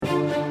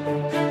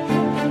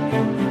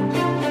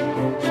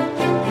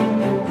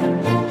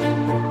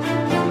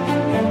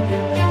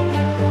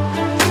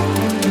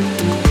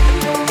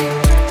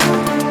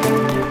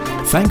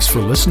Thanks for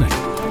listening.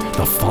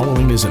 The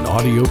following is an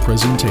audio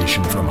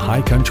presentation from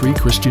High Country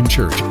Christian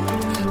Church.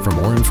 For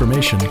more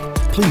information,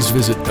 please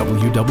visit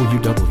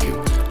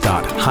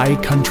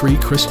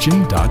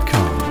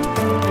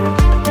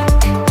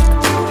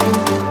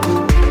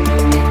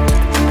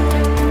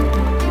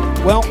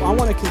www.highcountrychristian.com. Well, I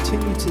want to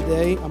continue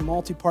today a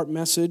multi-part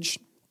message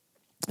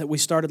that we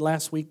started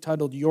last week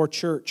titled Your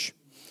Church.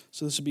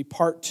 So this will be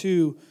part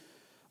 2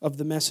 of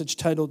the message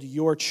titled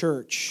Your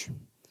Church.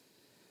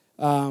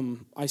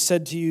 I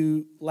said to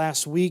you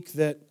last week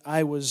that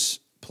I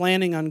was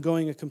planning on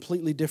going a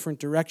completely different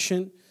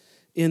direction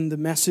in the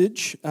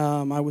message.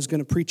 I was going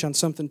to preach on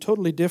something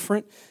totally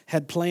different,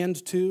 had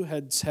planned to,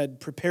 had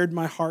prepared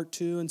my heart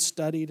to, and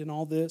studied and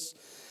all this.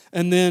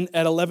 And then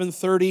at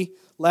 11:30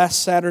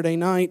 last Saturday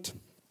night,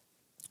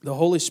 the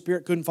Holy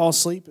Spirit couldn't fall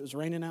asleep. It was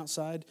raining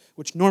outside,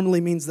 which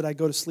normally means that I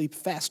go to sleep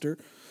faster.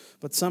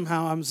 But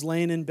somehow I was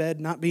laying in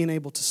bed, not being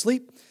able to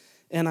sleep.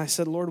 And I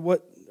said, Lord,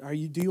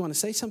 do you want to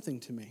say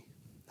something to me?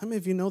 How many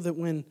of you know that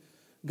when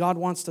God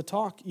wants to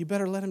talk, you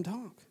better let Him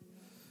talk?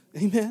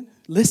 Amen?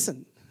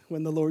 Listen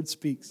when the Lord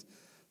speaks.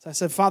 So I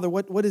said, Father,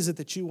 what is it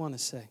that you want to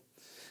say?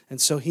 And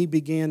so He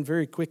began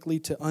very quickly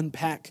to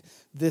unpack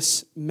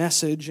this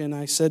message, and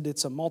I said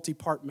it's a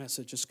multi-part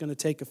message. It's going to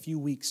take a few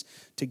weeks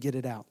to get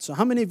it out. So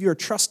how many of you are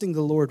trusting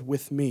the Lord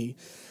with me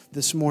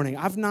this morning?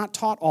 I've not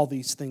taught all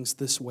these things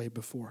this way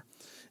before.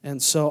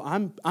 And so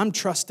I'm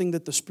trusting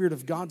that the Spirit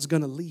of God's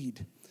going to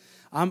lead.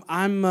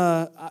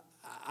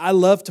 I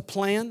love to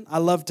plan. I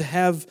love to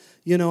have,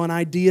 an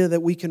idea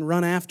that we can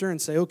run after and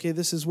say, okay,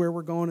 this is where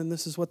we're going and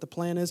this is what the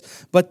plan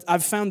is. But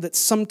I've found that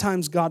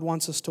sometimes God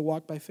wants us to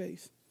walk by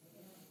faith.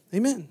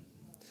 Amen.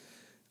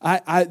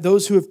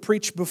 Those who have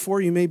preached before,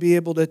 you may be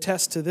able to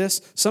attest to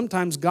this.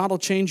 Sometimes God will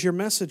change your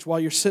message while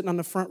you're sitting on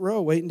the front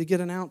row waiting to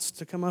get announced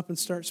to come up and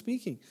start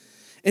speaking.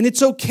 And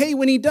it's okay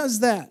when He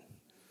does that.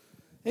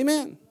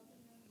 Amen.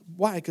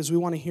 Why? Because we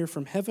want to hear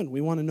from heaven.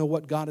 We want to know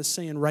what God is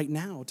saying right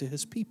now to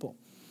His people.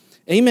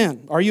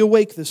 Amen. Are you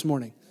awake this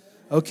morning?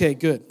 Okay,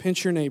 good.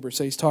 Pinch your neighbor.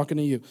 Say he's talking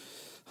to you.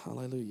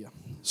 Hallelujah.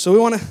 So we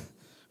want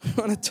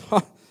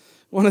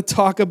to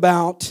talk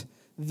about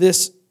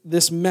this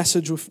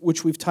message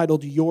which we've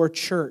titled Your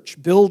Church,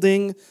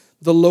 building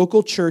the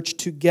local church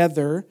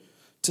together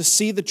to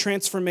see the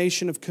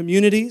transformation of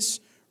communities,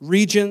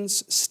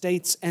 regions,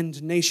 states,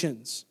 and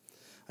nations.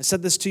 I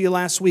said this to you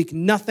last week.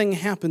 Nothing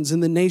happens in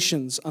the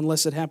nations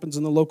unless it happens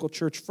in the local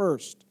church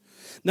first.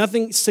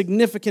 Nothing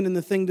significant in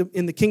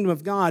the kingdom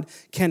of God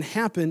can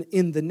happen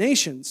in the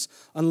nations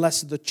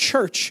unless the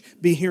church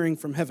be hearing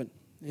from heaven.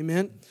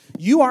 Amen?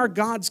 You are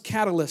God's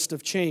catalyst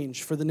of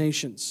change for the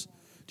nations.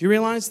 Do you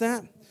realize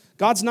that?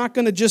 God's not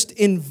going to just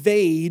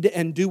invade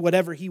and do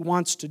whatever He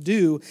wants to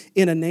do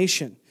in a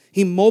nation.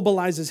 He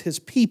mobilizes His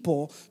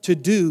people to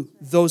do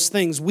those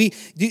things.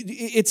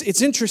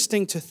 It's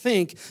interesting to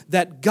think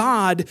that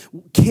God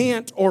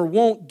can't or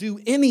won't do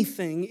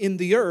anything in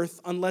the earth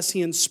unless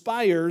He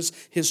inspires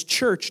His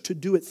church to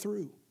do it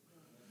through.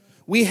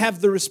 We have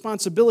the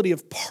responsibility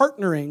of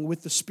partnering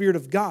with the Spirit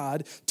of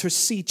God to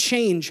see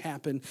change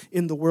happen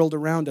in the world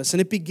around us.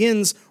 And it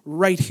begins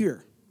right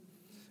here.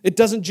 It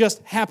doesn't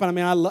just happen. I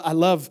mean, I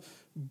love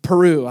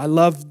Peru. I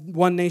love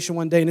One Nation,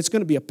 One Day, and it's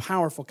going to be a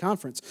powerful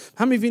conference.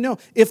 How many of you know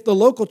if the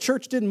local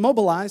church didn't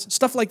mobilize,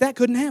 stuff like that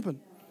couldn't happen?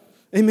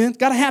 Amen. It's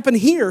got to happen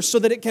here so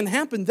that it can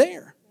happen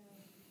there.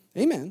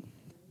 Amen.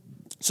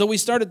 So we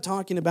started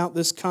talking about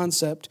this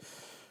concept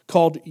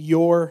called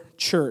Your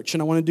Church,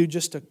 and I want to do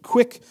just a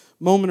quick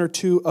moment or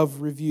two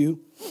of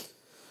review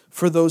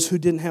for those who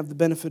didn't have the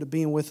benefit of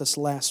being with us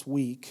last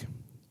week.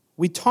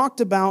 We talked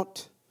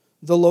about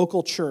the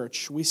local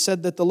church. We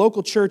said that the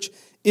local church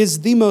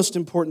is the most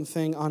important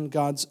thing on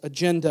God's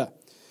agenda.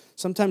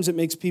 Sometimes it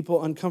makes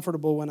people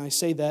uncomfortable when I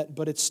say that,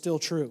 but it's still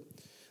true.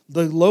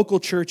 The local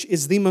church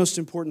is the most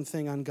important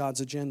thing on God's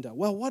agenda.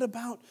 Well, what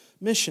about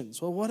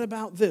missions? Well, what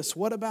about this?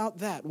 What about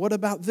that? What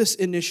about this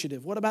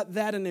initiative? What about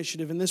that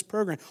initiative in this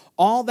program?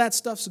 All that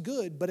stuff's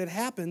good, but it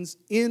happens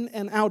in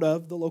and out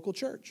of the local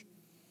church.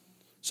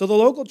 So the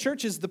local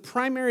church is the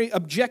primary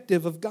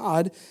objective of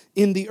God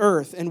in the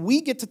earth, and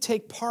we get to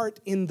take part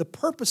in the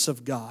purpose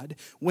of God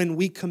when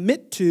we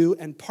commit to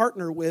and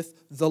partner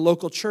with the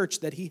local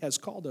church that He has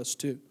called us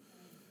to.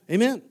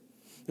 Amen.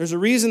 There's a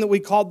reason that we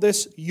called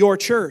this Your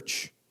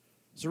Church.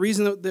 There's a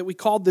reason that we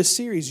called this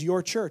series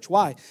Your Church.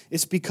 Why?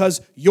 It's because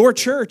your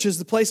church is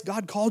the place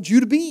God called you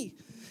to be,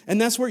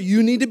 and that's where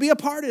you need to be a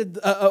part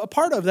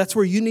of. That's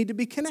where you need to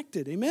be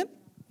connected. Amen.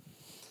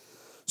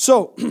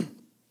 So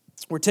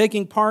we're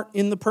taking part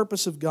in the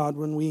purpose of God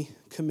when we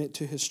commit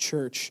to His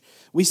church.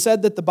 We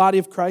said that the body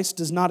of Christ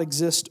does not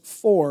exist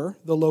for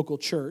the local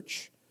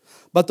church,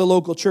 but the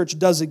local church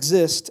does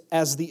exist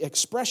as the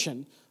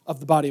expression of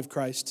the body of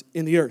Christ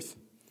in the earth.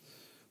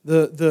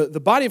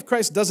 The body of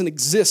Christ doesn't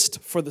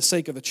exist for the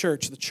sake of the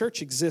church. The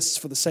church exists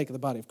for the sake of the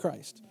body of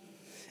Christ.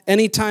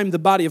 Anytime the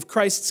body of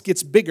Christ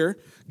gets bigger,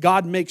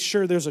 God makes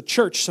sure there's a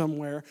church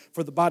somewhere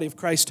for the body of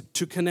Christ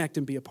to connect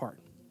and be a part.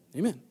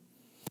 Amen.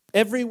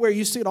 Everywhere,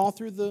 you see it all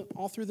through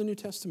the New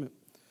Testament.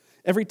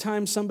 Every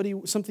time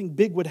something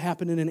big would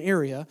happen in an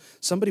area,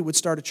 somebody would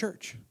start a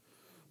church.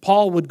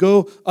 Paul would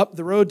go up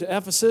the road to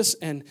Ephesus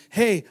and,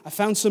 hey, I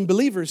found some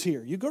believers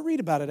here. You go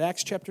read about it,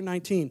 Acts chapter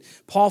 19.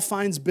 Paul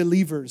finds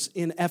believers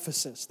in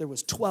Ephesus. There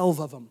was 12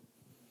 of them.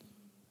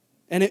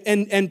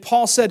 And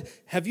Paul said,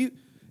 have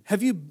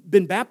you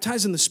been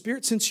baptized in the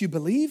Spirit since you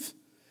believe?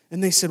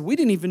 And they said, we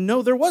didn't even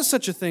know there was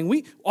such a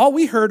thing. All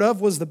we heard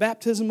of was the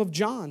baptism of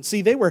John.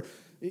 See,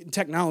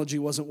 technology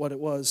wasn't what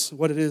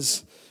it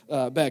is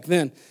back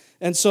then.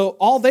 And so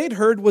all they'd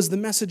heard was the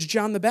message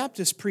John the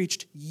Baptist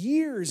preached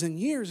years and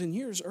years and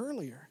years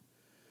earlier.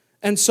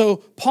 And so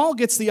Paul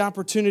gets the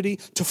opportunity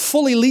to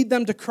fully lead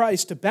them to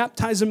Christ, to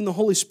baptize them in the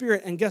Holy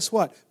Spirit, and guess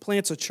what?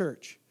 Plants a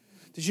church.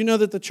 Did you know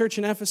that the church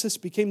in Ephesus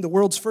became the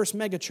world's first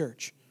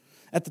megachurch?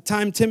 At the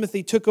time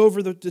Timothy took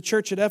over the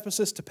church at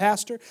Ephesus to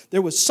pastor,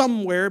 there was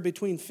somewhere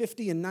between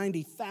 50 and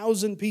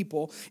 90,000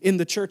 people in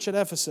the church at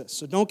Ephesus.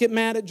 So don't get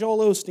mad at Joel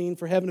Osteen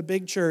for having a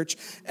big church.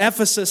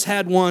 Ephesus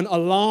had one a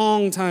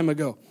long time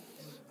ago.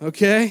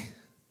 Okay?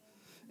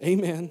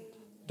 Amen.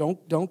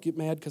 Don't get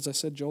mad because I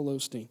said Joel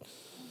Osteen.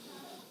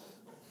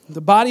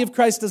 The body of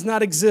Christ does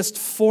not exist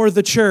for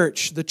the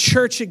church. The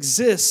church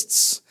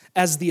exists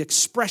as the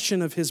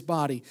expression of his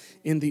body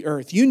in the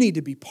earth. You need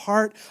to be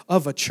part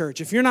of a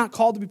church. If you're not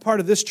called to be part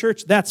of this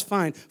church, that's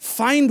fine.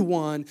 Find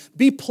one.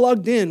 Be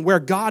plugged in where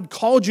God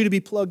called you to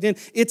be plugged in.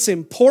 It's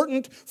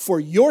important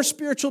for your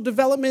spiritual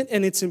development,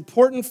 and it's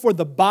important for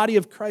the body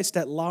of Christ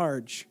at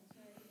large.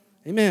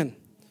 Amen.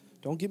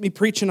 Don't get me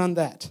preaching on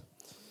that.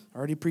 I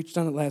already preached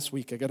on it last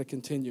week. I got to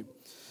continue.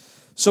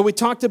 So we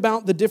talked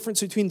about the difference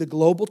between the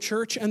global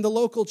church and the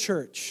local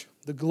church.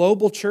 The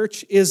global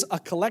church is a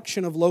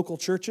collection of local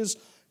churches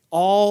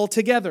all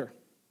together,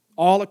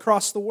 all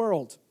across the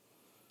world,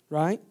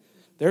 right?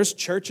 There's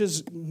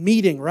churches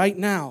meeting right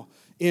now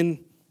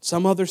in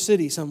some other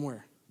city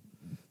somewhere.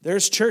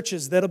 There's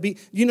churches that'll be,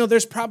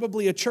 there's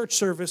probably a church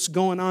service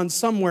going on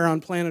somewhere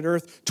on planet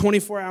Earth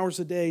 24 hours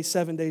a day,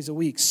 7 days a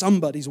week.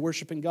 Somebody's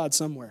worshiping God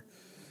somewhere.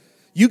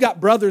 You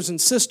got brothers and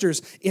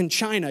sisters in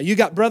China. You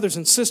got brothers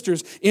and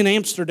sisters in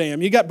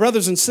Amsterdam. You got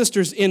brothers and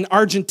sisters in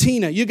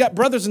Argentina. You got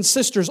brothers and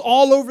sisters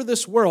all over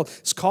this world.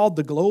 It's called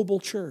the global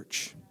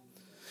church.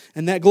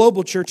 And that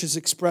global church is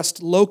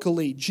expressed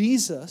locally.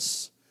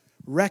 Jesus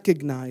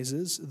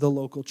recognizes the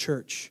local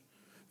church.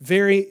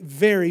 Very,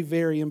 very,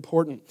 very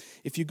important.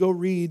 If you go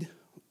read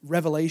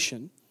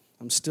Revelation,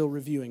 I'm still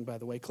reviewing, by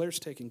the way. Claire's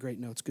taking great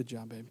notes. Good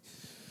job, baby.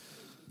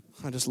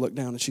 I just looked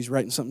down and she's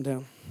writing something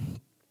down.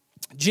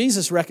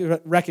 Jesus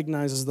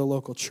recognizes the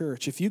local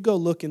church. If you go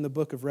look in the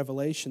book of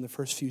Revelation, the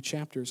first few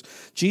chapters,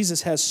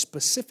 Jesus has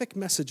specific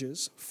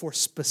messages for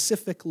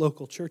specific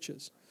local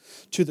churches.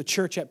 To the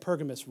church at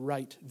Pergamos,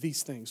 write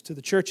these things. To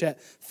the church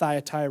at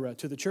Thyatira,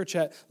 to the church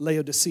at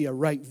Laodicea,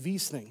 write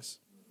these things.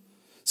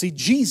 See,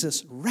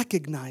 Jesus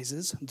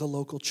recognizes the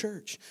local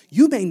church.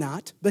 You may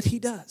not, but he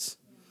does.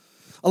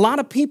 A lot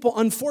of people,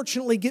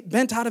 unfortunately, get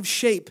bent out of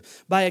shape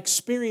by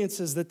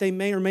experiences that they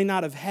may or may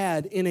not have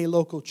had in a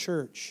local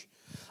church.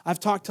 I've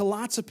talked to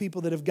lots of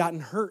people that have gotten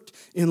hurt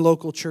in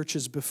local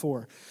churches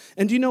before.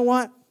 And do you know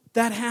what?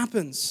 That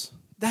happens.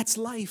 That's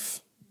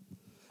life.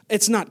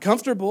 It's not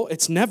comfortable.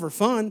 It's never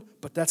fun,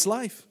 but that's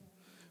life.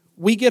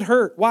 We get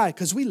hurt. Why?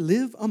 Because we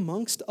live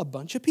amongst a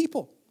bunch of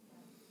people.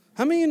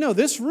 How many of you know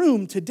this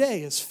room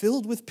today is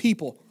filled with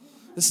people?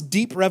 This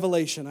deep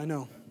revelation, I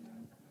know.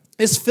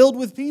 It's filled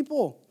with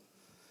people.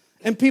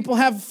 And people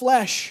have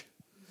flesh.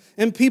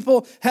 And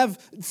people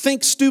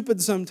think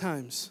stupid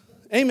sometimes.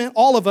 Amen.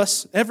 All of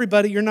us,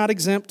 everybody, you're not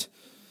exempt.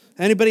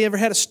 Anybody ever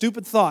had a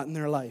stupid thought in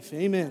their life?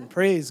 Amen.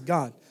 Praise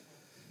God.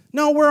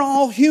 No, we're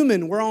all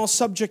human. We're all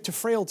subject to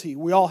frailty.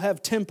 We all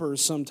have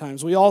tempers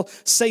sometimes. We all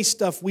say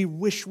stuff we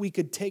wish we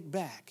could take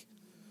back.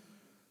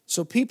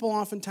 So people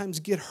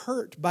oftentimes get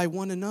hurt by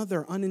one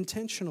another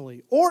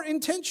unintentionally or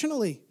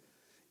intentionally.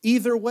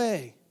 Either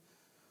way.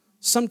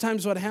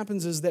 Sometimes what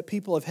happens is that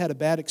people have had a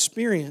bad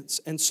experience,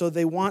 and so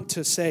they want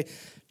to say,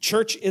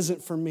 church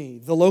isn't for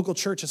me. The local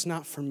church is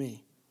not for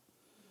me.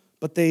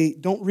 But they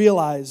don't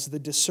realize the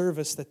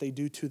disservice that they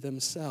do to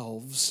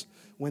themselves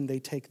when they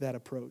take that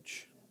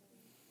approach.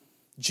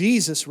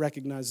 Jesus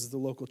recognizes the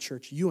local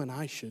church. You and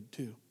I should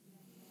too.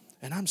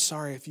 And I'm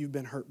sorry if you've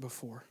been hurt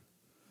before.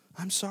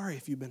 I'm sorry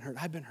if you've been hurt.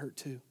 I've been hurt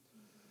too.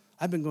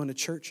 I've been going to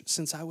church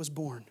since I was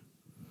born.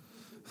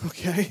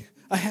 Okay?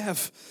 I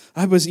have.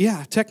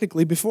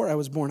 Technically before I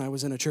was born, I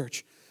was in a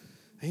church.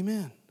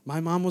 Amen. My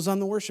mom was on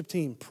the worship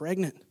team,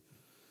 pregnant.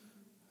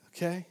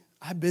 Okay?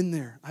 I've been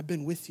there. I've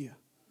been with you.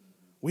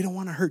 We don't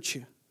want to hurt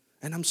you.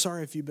 And I'm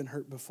sorry if you've been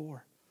hurt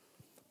before.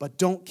 But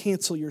don't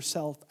cancel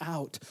yourself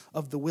out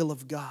of the will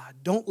of God.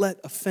 Don't let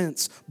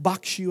offense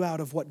box you out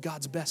of what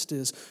God's best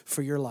is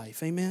for your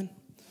life. Amen?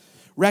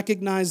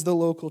 Recognize the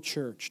local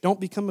church. Don't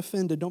become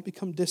offended. Don't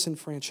become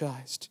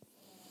disenfranchised.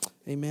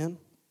 Amen?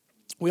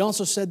 We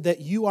also said that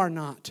you are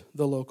not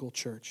the local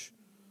church.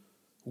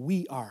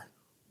 We are.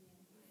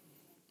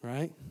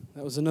 Right?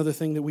 That was another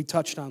thing that we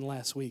touched on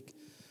last week.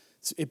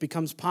 It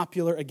becomes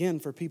popular,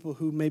 again, for people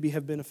who maybe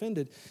have been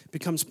offended. It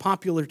becomes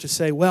popular to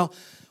say, well,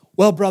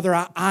 Well,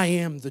 brother, I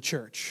am the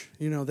church.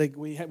 You know,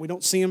 we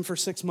don't see them for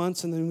 6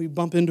 months, and then we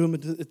bump into them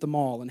at the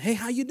mall. And, hey,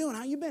 how you doing?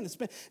 How you been?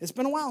 It's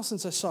been a while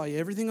since I saw you.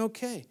 Everything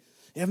okay?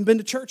 You haven't been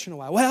to church in a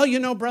while. Well, you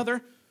know,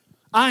 brother,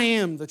 I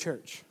am the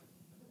church.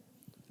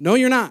 No,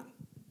 you're not.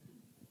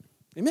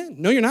 Amen.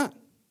 No, you're not.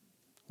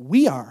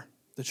 We are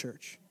the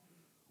church.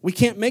 We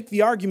can't make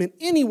the argument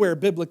anywhere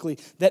biblically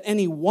that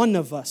any one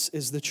of us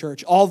is the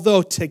church,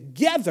 although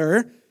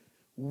together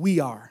we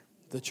are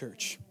the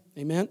church.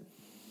 Amen?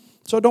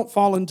 So don't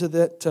fall into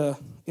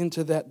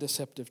that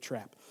deceptive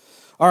trap.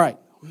 All right.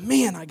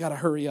 Man, I got to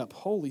hurry up.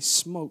 Holy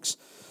smokes.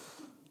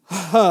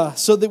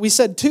 So that we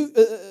said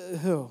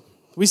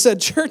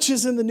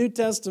churches in the New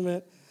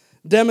Testament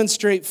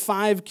demonstrate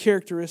 5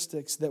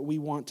 characteristics that we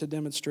want to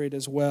demonstrate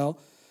as well.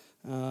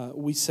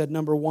 We said,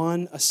 number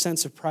 1, a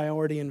sense of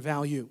priority and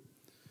value.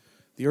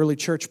 The early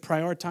church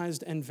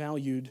prioritized and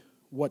valued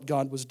what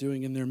God was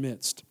doing in their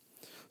midst.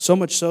 So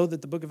much so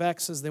that the book of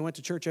Acts says they went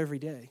to church every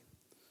day.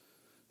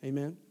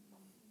 Amen?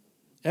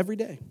 Every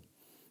day.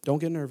 Don't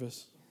get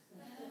nervous.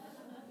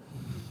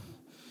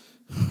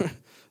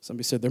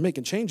 Somebody said, they're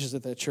making changes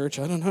at that church.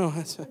 I don't know.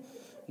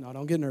 No,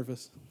 don't get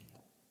nervous.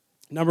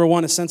 Number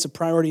 1, a sense of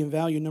priority and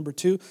value. Number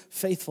 2,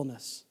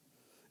 faithfulness.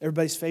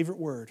 Everybody's favorite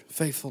word,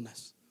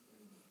 faithfulness.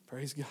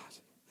 Praise God.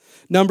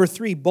 Number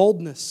 3,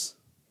 boldness.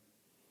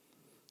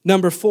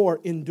 Number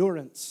 4,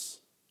 endurance.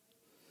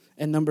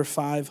 And number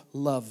 5,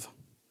 love.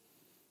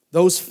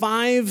 Those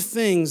 5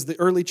 things the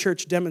early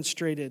church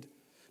demonstrated.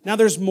 Now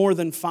there's more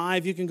than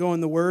 5. You can go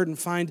in the Word and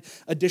find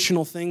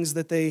additional things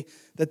that they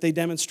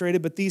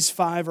demonstrated, but these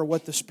 5 are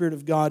what the Spirit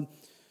of God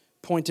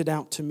pointed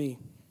out to me.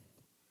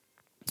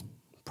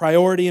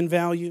 Priority and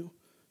value,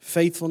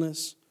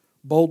 faithfulness,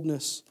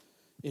 boldness,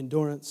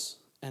 endurance,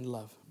 and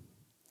love.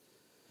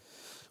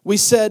 We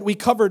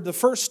covered the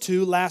first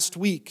 2 last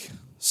week,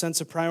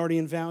 sense of priority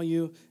and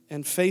value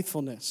and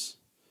faithfulness.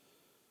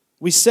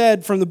 We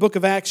said from the book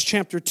of Acts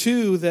chapter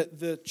 2 that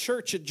the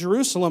church at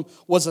Jerusalem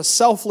was a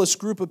selfless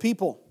group of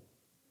people.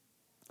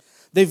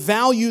 They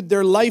valued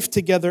their life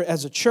together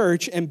as a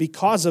church, and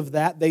because of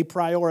that, they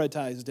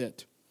prioritized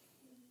it.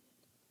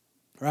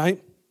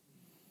 Right?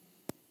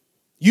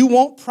 You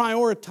won't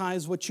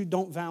prioritize what you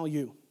don't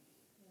value.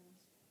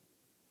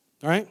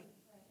 All right?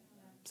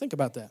 Think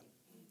about that.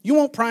 You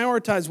won't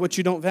prioritize what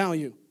you don't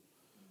value.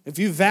 If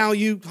you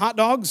value hot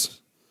dogs,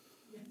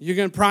 you're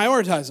going to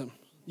prioritize them.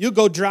 You'll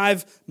go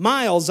drive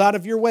miles out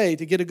of your way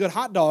to get a good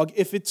hot dog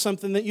if it's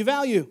something that you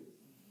value.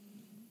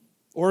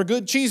 Or a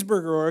good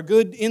cheeseburger, or a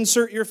good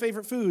insert your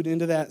favorite food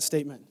into that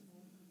statement.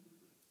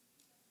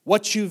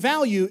 What you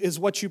value is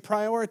what you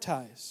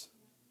prioritize.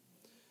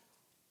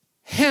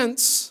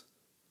 Hence,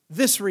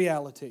 this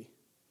reality.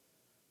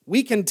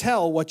 We can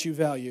tell what you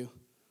value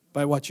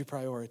by what you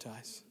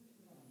prioritize.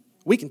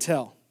 We can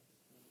tell.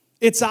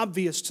 It's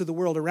obvious to the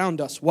world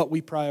around us what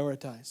we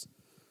prioritize.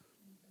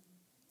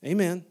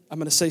 Amen. I'm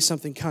going to say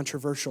something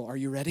controversial. Are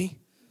you ready?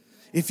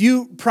 If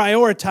you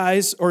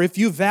prioritize or if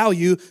you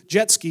value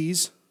jet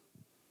skis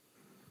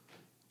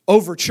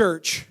over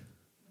church,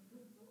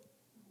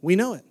 we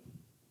know it.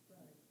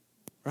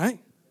 Right?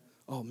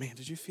 Oh man,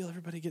 did you feel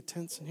everybody get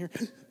tense in here?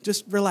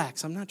 Just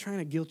relax. I'm not trying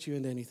to guilt you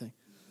into anything.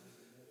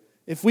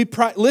 If we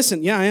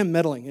listen, yeah, I am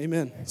meddling.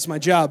 Amen. It's my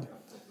job.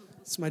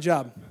 It's my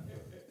job.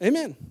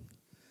 Amen.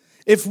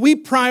 If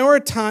we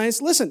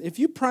prioritize, listen, if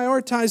you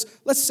prioritize,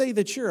 let's say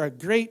that you're a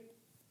great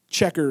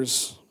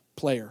checkers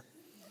player.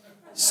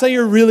 Say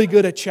you're really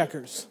good at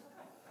checkers.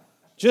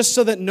 Just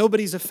so that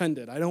nobody's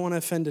offended. I don't want to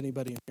offend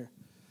anybody in here.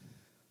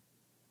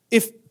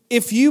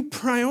 If you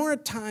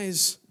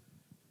prioritize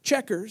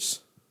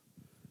checkers,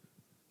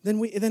 then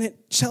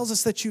it tells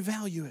us that you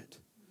value it.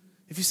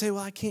 If you say,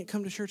 well, I can't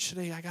come to church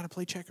today, I got to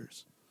play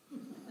checkers.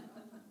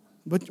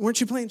 But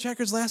weren't you playing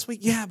checkers last week?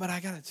 Yeah, but I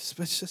got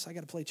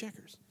to play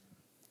checkers.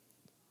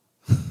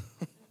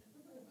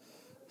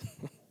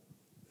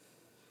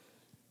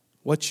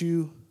 What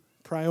you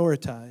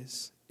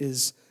prioritize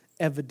is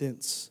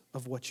evidence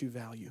of what you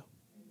value.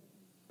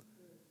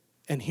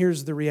 And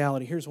here's the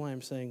reality. Here's why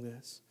I'm saying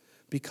this.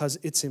 Because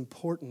it's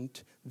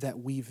important that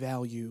we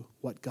value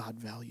what God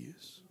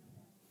values.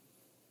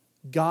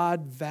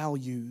 God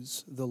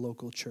values the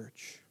local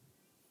church.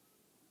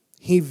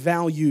 He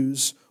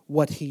values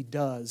what He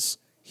does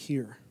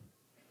here.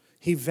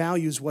 He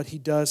values what He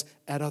does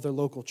at other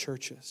local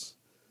churches.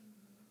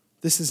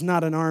 This is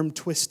not an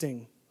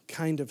arm-twisting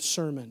kind of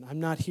sermon.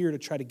 I'm not here to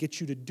try to get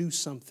you to do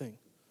something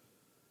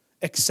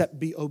except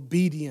be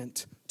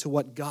obedient to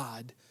what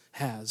God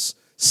has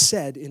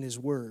said in His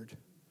Word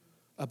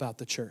about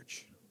the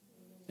church.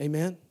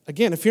 Amen?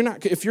 Again, if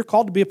you're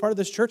called to be a part of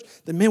this church,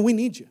 then man, we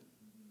need you.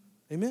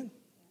 Amen?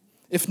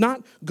 If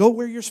not, go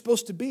where you're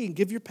supposed to be and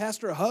give your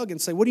pastor a hug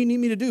and say, what do you need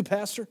me to do,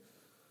 Pastor?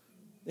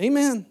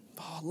 Amen.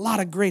 Oh, a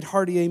lot of great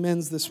hearty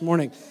amens this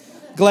morning.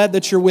 Glad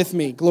that you're with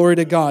me. Glory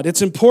to God.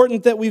 It's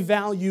important that we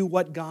value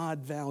what God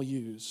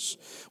values.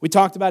 We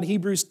talked about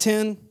Hebrews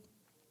 10,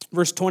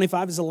 verse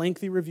 25 is a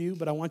lengthy review,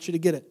 but I want you to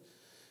get it.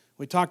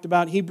 We talked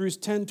about Hebrews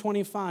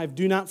 10:25.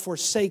 Do not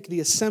forsake the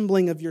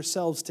assembling of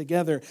yourselves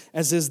together,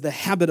 as is the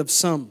habit of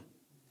some.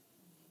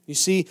 You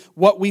see,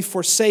 what we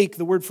forsake,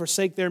 the word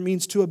forsake there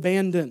means to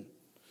abandon.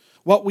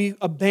 What we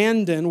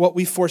abandon, what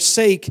we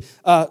forsake,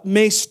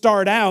 may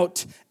start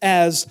out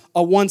as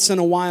a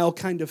once-in-a-while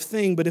kind of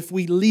thing, but if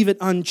we leave it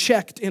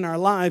unchecked in our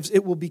lives,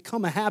 it will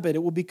become a habit.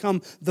 It will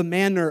become the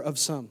manner of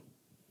some.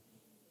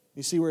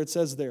 You see where it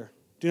says there,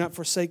 do not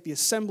forsake the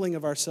assembling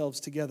of ourselves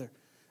together,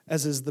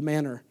 as is the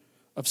manner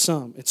of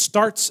some. It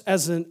starts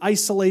as an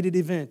isolated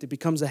event. It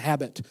becomes a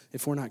habit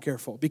if we're not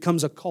careful. It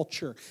becomes a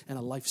culture and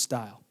a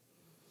lifestyle.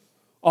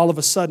 All of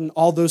a sudden,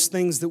 all those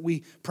things that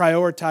we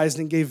prioritized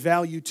and gave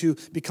value to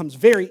becomes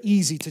very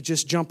easy to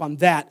just jump on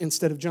that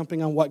instead of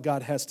jumping on what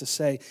God has to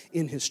say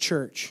in His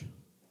church.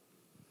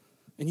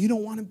 And you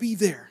don't want to be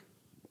there.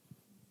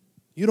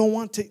 You don't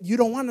want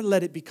to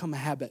let it become a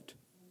habit.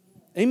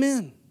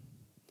 Amen.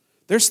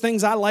 There's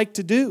things I like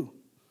to do,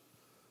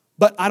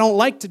 but I don't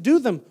like to do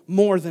them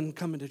more than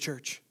coming to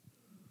church.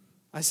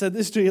 I said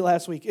this to you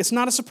last week. It's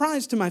not a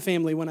surprise to my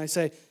family when I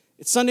say,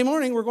 it's Sunday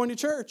morning, we're going to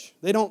church.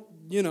 They don't,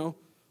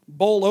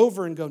 bowl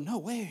over and go, no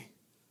way,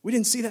 we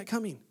didn't see that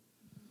coming.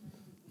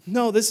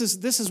 No, this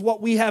is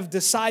what we have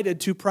decided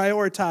to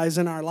prioritize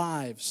in our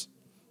lives.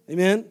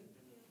 Amen?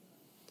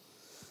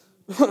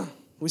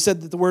 We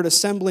said that the word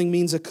assembling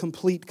means a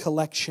complete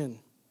collection.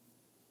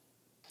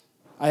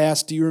 I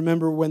asked, do you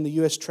remember when the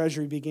U.S.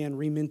 Treasury began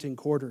reminting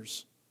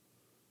quarters?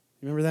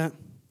 Remember that?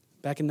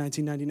 Back in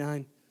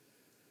 1999?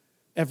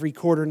 Every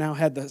quarter now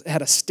had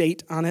a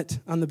state on it,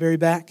 on the very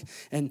back.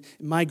 And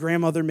my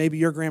grandmother, maybe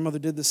your grandmother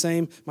did the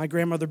same. My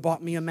grandmother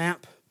bought me a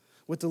map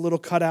with the little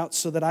cutouts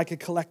so that I could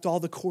collect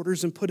all the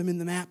quarters and put them in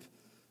the map.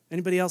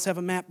 Anybody else have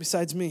a map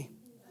besides me?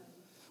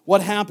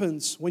 What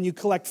happens when you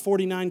collect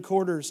 49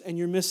 quarters and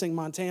you're missing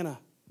Montana?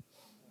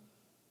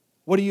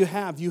 What do you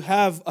have? You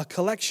have a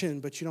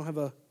collection, but you don't have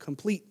a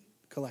complete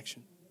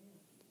collection.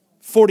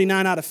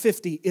 49 out of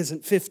 50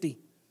 isn't 50.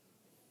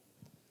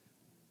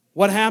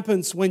 What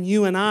happens when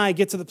you and I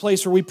get to the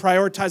place where we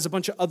prioritize a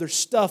bunch of other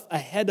stuff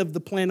ahead of the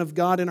plan of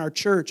God in our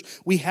church?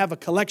 We have a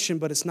collection,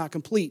 but it's not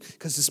complete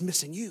because it's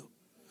missing you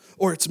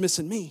or it's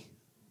missing me.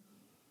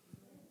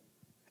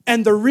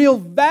 And the real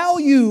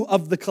value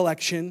of the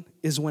collection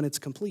is when it's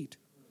complete.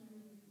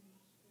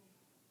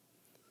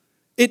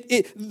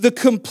 The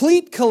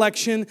complete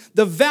collection,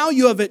 the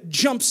value of it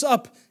jumps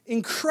up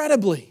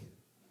incredibly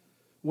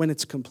when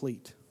it's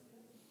complete.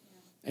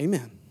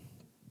 Amen.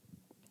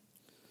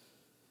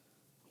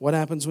 What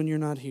happens when you're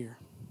not here?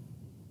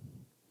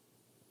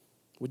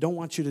 We don't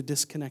want you to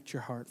disconnect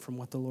your heart from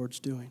what the Lord's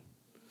doing.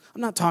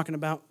 I'm not talking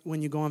about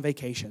when you go on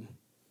vacation.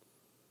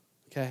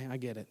 Okay, I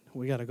get it.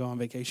 We got to go on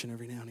vacation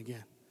every now and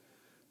again.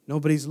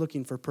 Nobody's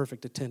looking for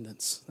perfect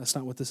attendance. That's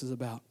not what this is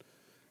about.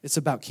 It's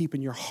about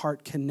keeping your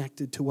heart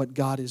connected to what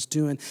God is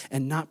doing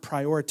and not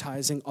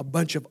prioritizing a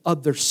bunch of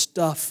other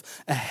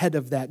stuff ahead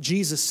of that.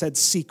 Jesus said,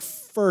 seek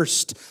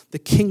first the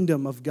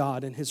kingdom of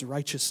God and His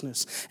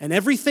righteousness. And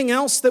everything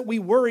else that we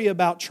worry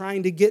about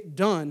trying to get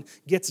done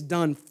gets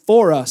done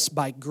for us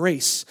by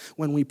grace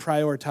when we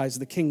prioritize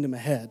the kingdom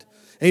ahead.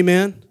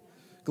 Amen?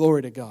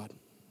 Glory to God.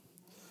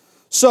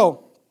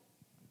 So,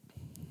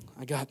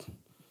 I got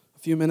a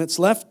few minutes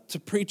left to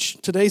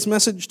preach today's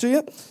message to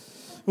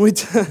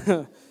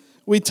you.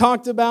 We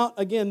talked about,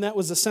 again, that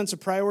was a sense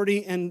of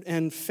priority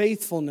and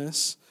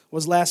faithfulness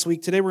was last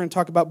week. Today we're going to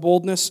talk about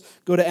boldness.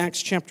 Go to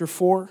Acts chapter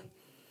 4,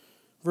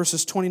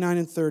 verses 29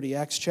 and 30.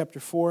 Acts chapter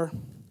 4,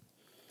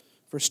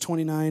 verse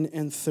 29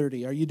 and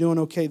 30. Are you doing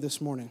okay this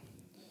morning?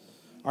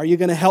 Are you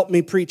going to help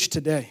me preach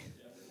today?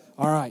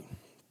 All right.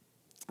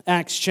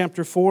 Acts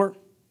chapter 4.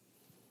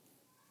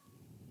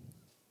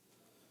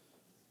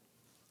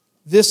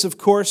 This, of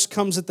course,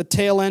 comes at the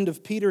tail end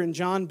of Peter and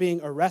John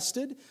being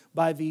arrested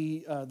by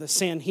the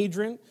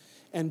Sanhedrin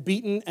and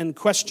beaten and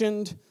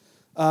questioned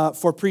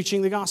for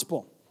preaching the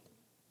gospel.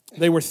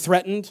 They were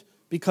threatened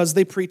because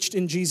they preached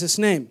in Jesus'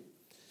 name.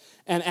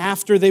 And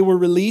after they were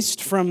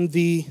released from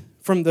the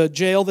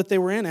jail that they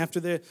were in, after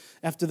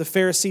the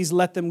Pharisees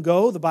let them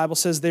go, the Bible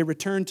says they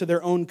returned to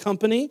their own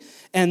company.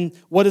 And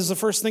what is the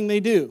first thing they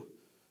do?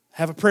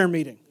 Have a prayer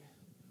meeting.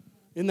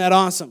 Isn't that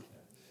awesome?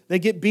 They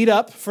get beat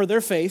up for their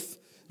faith.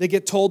 They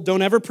get told,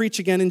 don't ever preach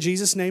again in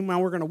Jesus' name. Now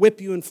we're going to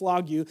whip you and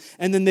flog you.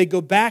 And then they go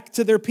back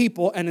to their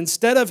people. And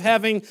instead of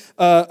having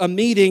a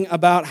meeting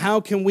about how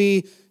can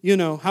we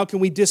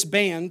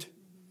disband,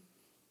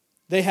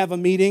 they have a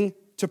meeting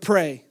to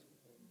pray.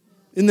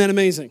 Isn't that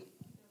amazing?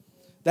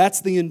 That's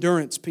the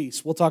endurance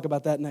piece. We'll talk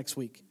about that next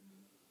week.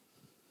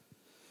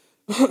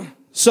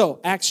 So,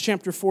 Acts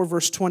chapter 4,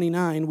 verse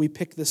 29, we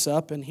pick this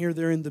up. And here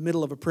they're in the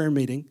middle of a prayer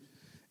meeting.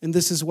 And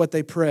this is what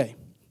they pray.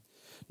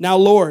 Now,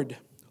 Lord,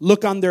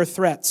 look on their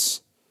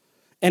threats,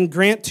 and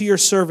grant to your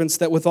servants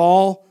that with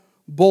all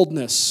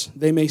boldness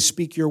they may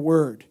speak your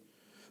word,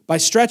 by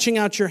stretching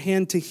out your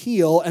hand to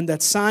heal, and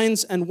that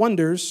signs and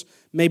wonders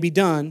may be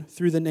done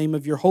through the name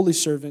of your holy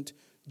servant,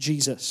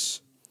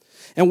 Jesus.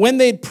 And when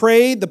they'd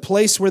prayed, the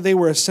place where they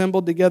were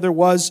assembled together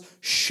was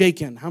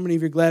shaken. How many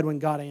of you are glad when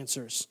God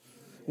answers?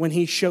 when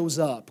he shows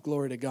up.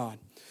 Glory to God.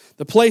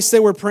 The place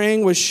they were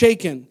praying was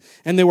shaken,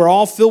 and they were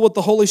all filled with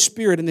the Holy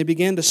Spirit, and they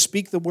began to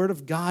speak the word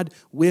of God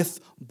with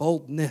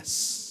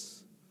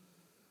boldness.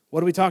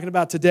 What are we talking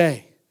about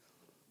today?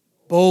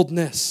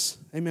 Boldness.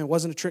 Amen. It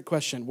wasn't a trick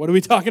question. What are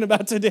we talking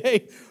about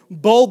today?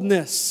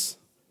 Boldness.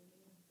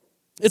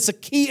 It's a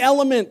key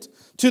element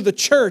to the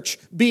church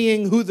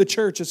being who the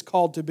church is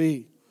called to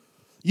be.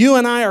 You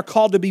and I are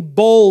called to be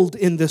bold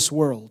in this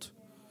world.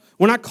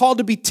 We're not called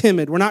to be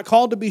timid. We're not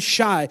called to be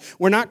shy.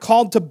 We're not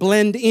called to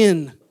blend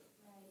in.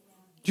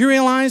 Do you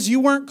realize you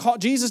weren't called?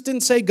 Jesus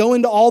didn't say go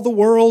into all the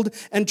world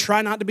and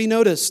try not to be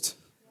noticed.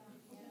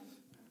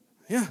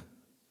 Yeah.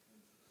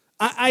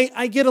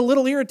 I get a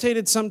little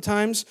irritated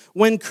sometimes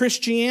when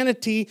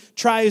Christianity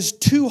tries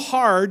too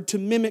hard to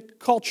mimic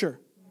culture.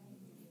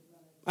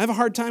 I have a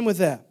hard time with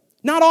that.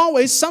 Not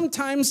always.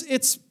 Sometimes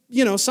it's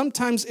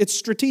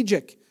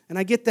strategic, and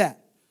I get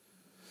that.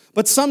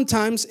 But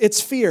sometimes it's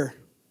fear.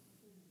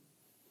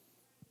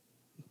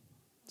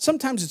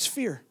 Sometimes it's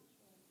fear.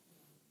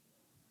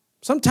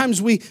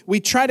 Sometimes we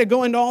try to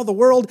go into all the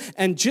world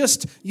and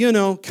just,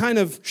 kind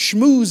of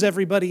schmooze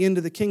everybody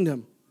into the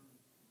kingdom.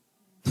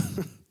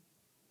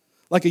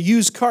 Like a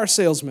used car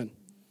salesman.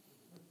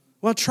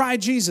 Well, try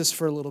Jesus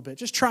for a little bit.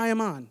 Just try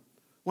him on.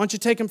 Why don't you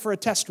take him for a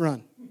test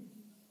run?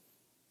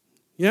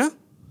 Yeah?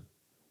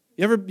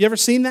 You ever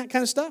seen that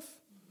kind of stuff?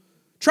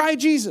 Try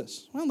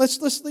Jesus. Well,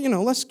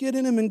 let's get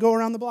in him and go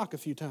around the block a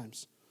few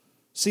times.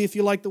 See if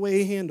you like the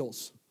way he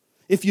handles.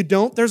 If you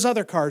don't, there's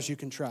other cars you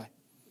can try.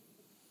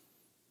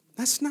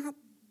 That's not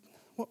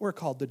what we're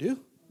called to do.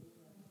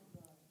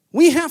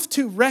 We have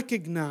to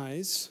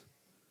recognize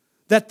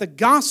that the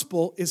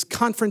gospel is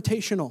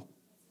confrontational.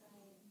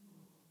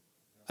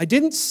 I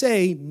didn't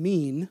say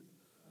mean,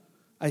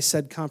 I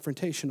said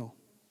confrontational.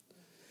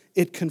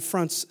 It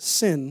confronts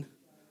sin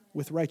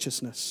with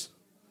righteousness.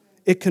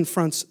 It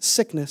confronts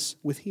sickness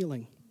with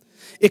healing.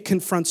 It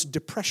confronts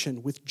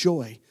depression with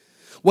joy.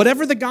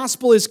 Whatever the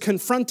gospel is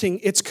confronting,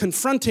 it's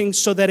confronting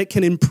so that it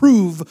can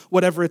improve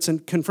whatever it's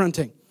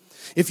confronting.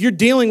 If you're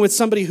dealing with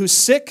somebody who's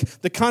sick,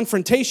 the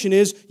confrontation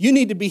is you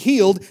need to be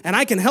healed, and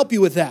I can help you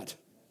with that.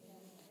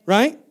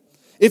 Right?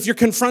 If you're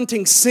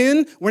confronting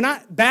sin, we're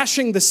not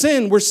bashing the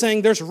sin. We're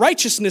saying there's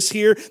righteousness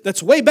here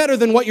that's way better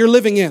than what you're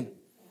living in.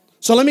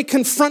 So let me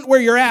confront where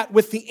you're at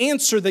with the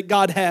answer that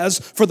God has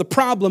for the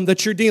problem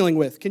that you're dealing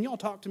with. Can you all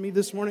talk to me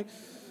this morning?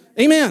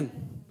 Amen.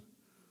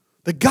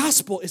 The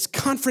gospel is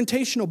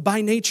confrontational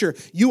by nature.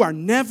 You are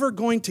never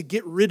going to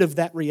get rid of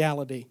that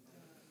reality.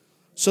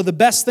 So the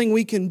best thing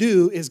we can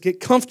do is get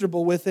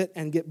comfortable with it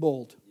and get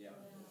bold.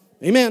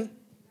 Amen.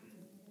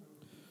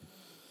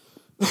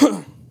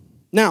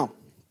 Now,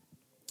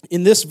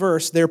 in this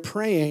verse, they're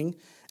praying,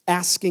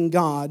 asking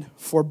God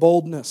for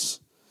boldness.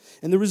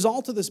 And the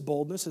result of this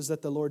boldness is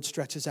that the Lord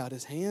stretches out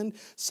his hand,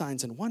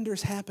 signs and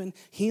wonders happen,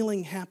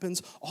 healing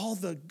happens, all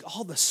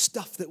the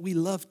stuff that we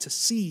love to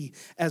see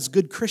as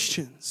good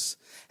Christians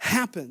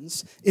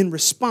happens in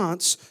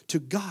response to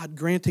God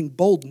granting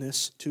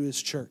boldness to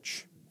his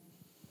church.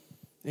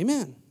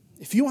 Amen.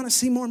 If you want to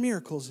see more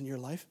miracles in your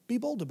life, be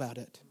bold about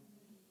it.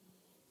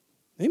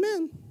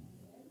 Amen.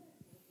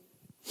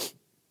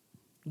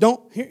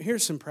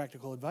 Here's some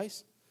practical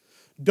advice.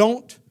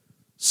 Don't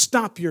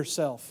stop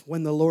yourself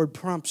when the Lord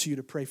prompts you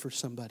to pray for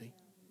somebody.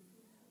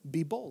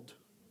 Be bold.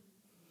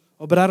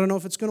 Oh, but I don't know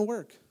if it's going to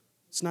work.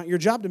 It's not your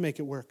job to make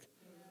it work.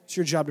 It's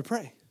your job to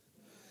pray.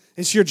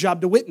 It's your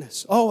job to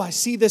witness. Oh, I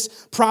see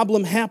this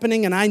problem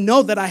happening, and I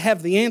know that I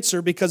have the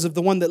answer because of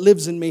the one that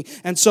lives in me.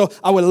 And so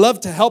I would love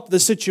to help the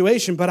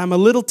situation, but I'm a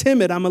little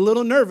timid. I'm a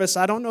little nervous.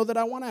 I don't know that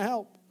I want to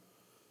help.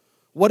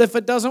 What if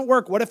it doesn't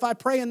work? What if I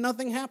pray and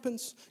nothing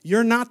happens?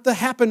 You're not the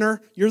happener.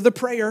 You're the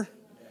prayer.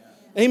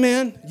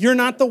 Amen. You're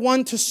not the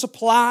one to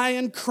supply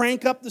and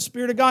crank up the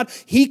Spirit of God.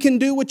 He can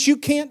do what you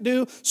can't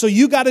do, so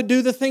you got to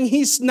do the thing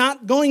He's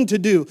not going to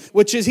do,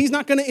 which is He's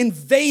not going to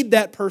invade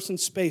that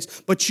person's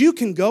space. But you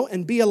can go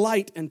and be a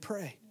light and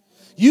pray.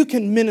 You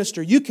can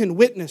minister. You can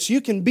witness. You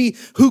can be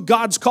who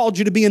God's called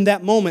you to be in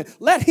that moment.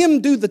 Let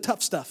Him do the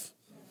tough stuff.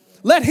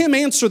 Let Him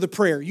answer the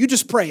prayer. You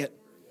just pray it.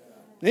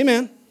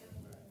 Amen.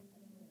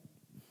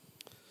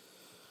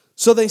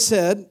 So they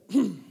said,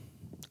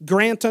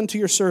 grant unto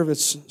your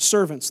servants.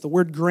 The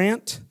word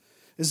grant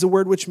is the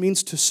word which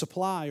means to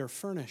supply or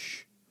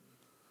furnish.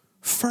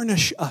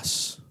 Furnish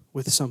us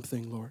with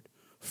something, Lord.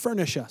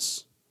 Furnish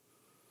us.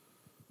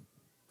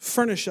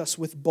 Furnish us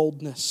with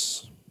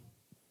boldness.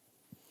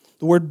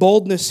 The word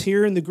boldness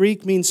here in the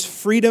Greek means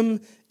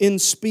freedom in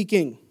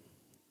speaking.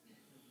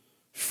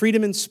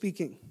 Freedom in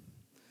speaking.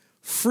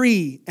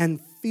 Free and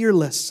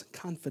fearless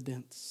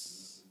confidence.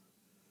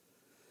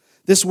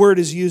 This word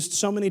is used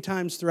so many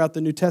times throughout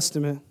the New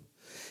Testament.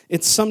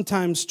 It's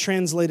sometimes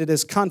translated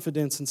as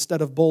confidence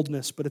instead of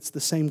boldness, but it's the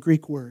same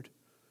Greek word.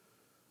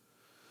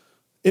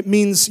 It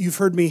means, you've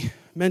heard me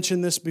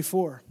mention this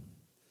before,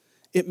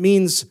 it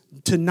means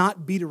to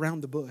not beat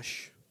around the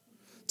bush,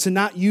 to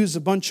not use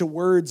a bunch of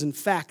words and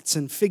facts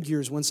and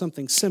figures when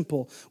something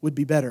simple would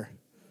be better.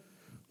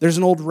 There's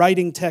an old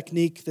writing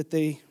technique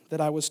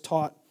that I was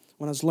taught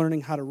when I was learning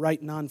how to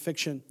write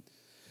nonfiction.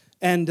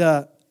 And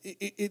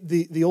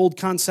the old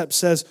concept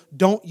says,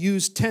 don't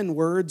use 10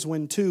 words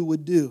when 2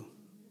 would do.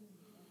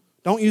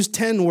 Don't use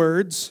 10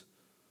 words,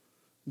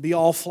 be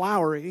all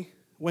flowery,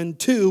 when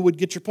 2 would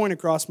get your point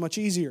across much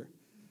easier.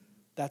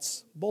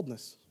 That's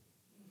boldness.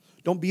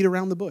 Don't beat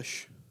around the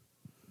bush.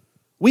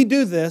 We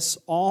do this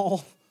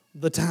all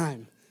the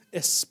time,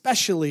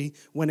 especially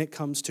when it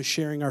comes to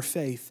sharing our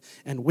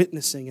faith and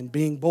witnessing and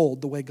being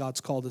bold the way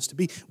God's called us to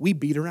be. We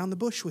beat around the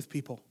bush with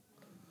people.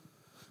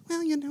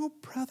 Well,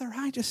 brother,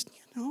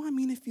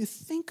 if you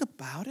think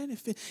about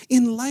it,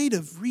 in light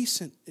of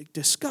recent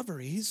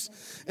discoveries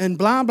and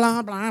blah,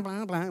 blah, blah,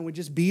 blah, blah, and we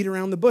just beat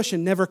around the bush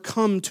and never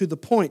come to the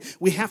point.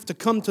 We have to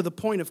come to the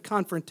point of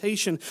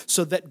confrontation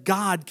so that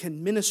God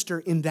can minister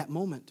in that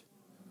moment.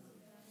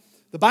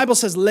 The Bible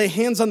says, lay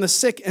hands on the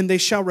sick and they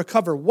shall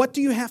recover. What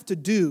do you have to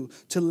do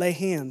to lay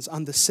hands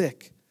on the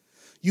sick?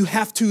 You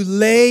have to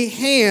lay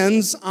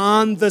hands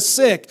on the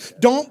sick.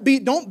 Don't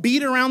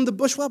beat around the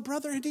bush. Well,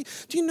 brother, do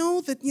you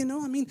know that,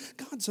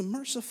 God's a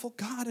merciful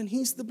God and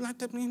He's the black,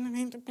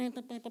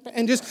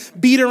 and just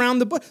beat around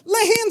the bush.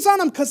 Lay hands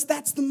on Him because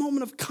that's the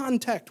moment of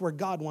contact where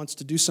God wants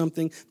to do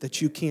something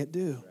that you can't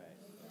do.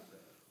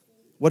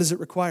 What does it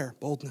require?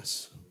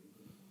 Boldness.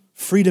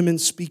 Freedom in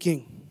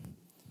speaking.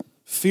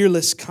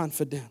 Fearless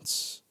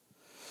confidence.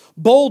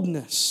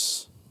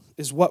 Boldness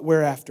is what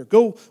we're after.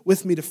 Go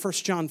with me to 1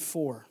 John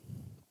 4.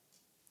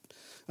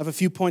 I have a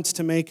few points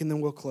to make and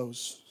then we'll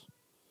close.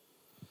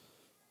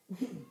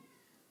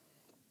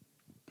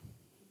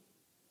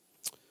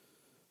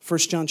 1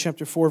 John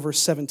chapter 4, verse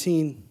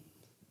 17.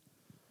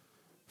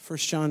 1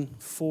 John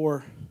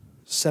 4,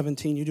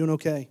 17. You doing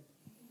okay?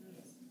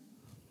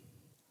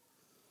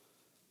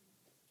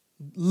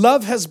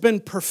 Love has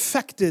been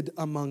perfected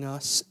among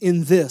us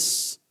in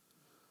this,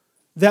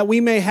 that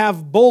we may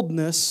have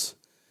boldness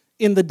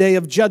in the day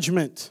of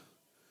judgment.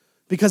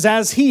 Because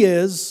as He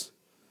is,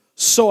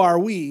 so are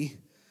we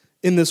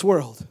in this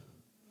world.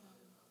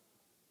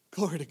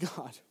 Glory to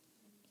God.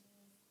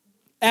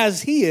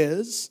 As He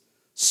is,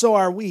 so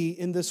are we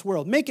in this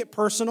world. Make it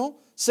personal.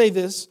 Say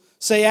this.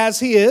 Say, as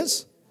He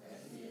is,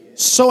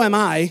 so am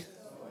I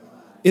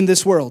in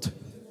this world.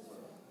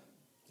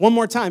 One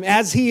more time.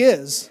 As He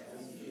is,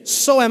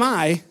 so am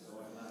I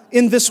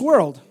in this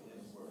world.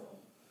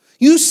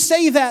 You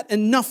say that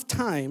enough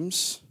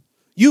times,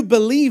 you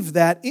believe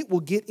that, it will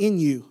get in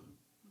you.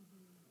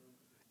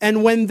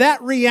 And when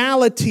that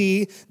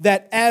reality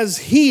that as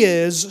He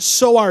is,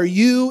 so are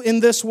you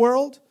in this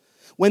world,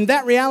 when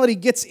that reality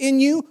gets in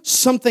you,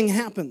 something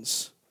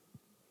happens.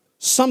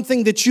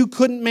 Something that you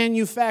couldn't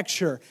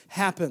manufacture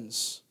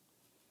happens.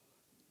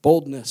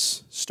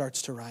 Boldness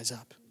starts to rise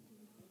up.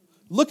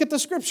 Look at the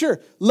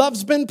scripture.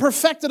 Love's been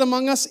perfected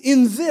among us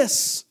in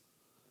this,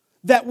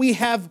 that we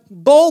have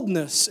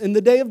boldness in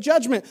the day of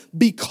judgment,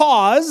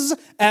 because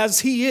as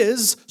He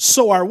is,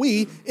 so are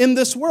we in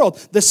this world.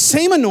 The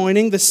same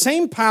anointing, the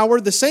same power,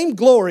 the same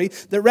glory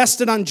that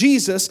rested on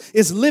Jesus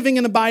is living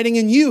and abiding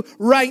in you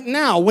right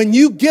now. When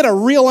you get a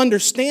real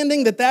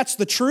understanding that that's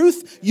the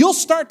truth, you'll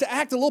start to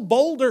act a little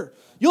bolder.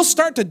 You'll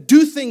start to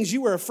do things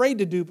you were afraid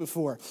to do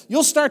before.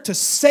 You'll start to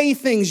say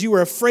things you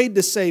were afraid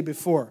to say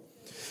before.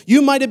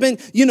 You might have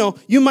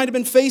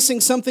been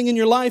facing something in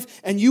your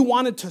life and you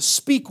wanted to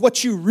speak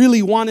what you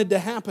really wanted to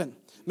happen.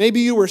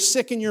 Maybe you were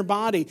sick in your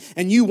body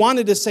and you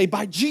wanted to say,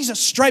 by Jesus'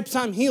 stripes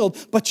I'm healed,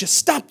 but you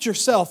stopped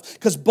yourself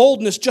because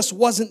boldness just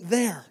wasn't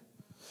there.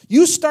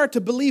 You start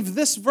to believe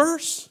this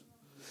verse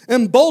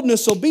and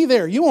boldness will be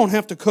there. You won't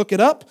have to cook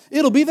it up.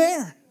 It'll be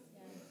there.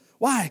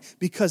 Why?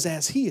 Because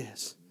as He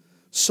is,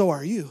 so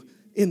are you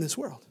in this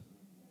world.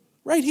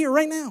 Right here,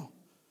 right now.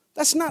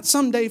 That's not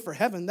someday for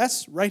heaven.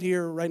 That's right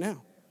here, right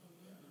now.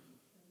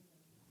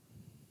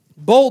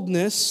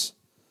 Boldness,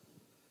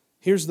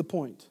 here's the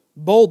point.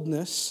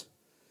 Boldness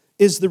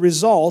is the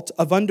result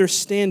of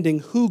understanding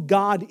who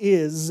God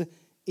is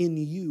in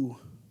you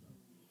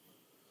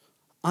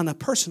on a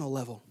personal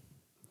level.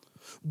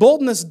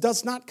 Boldness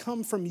does not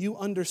come from you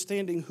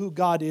understanding who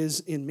God is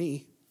in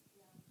me.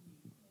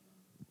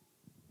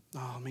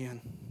 Oh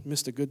man,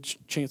 missed a good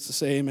chance to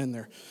say amen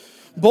there.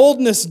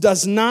 Boldness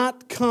does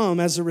not come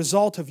as a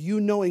result of you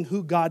knowing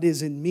who God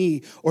is in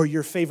me or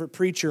your favorite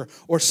preacher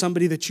or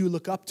somebody that you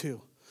look up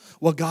to.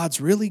 Well, God's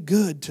really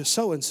good to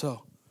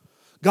so-and-so.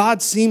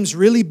 God seems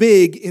really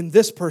big in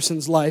this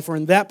person's life or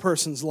in that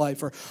person's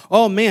life. Or,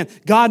 oh man,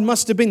 God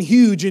must have been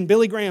huge in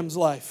Billy Graham's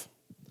life.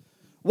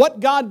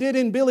 What God did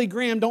in Billy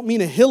Graham don't mean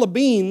a hill of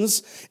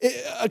beans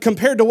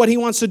compared to what He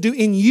wants to do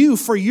in you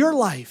for your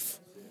life.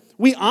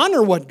 We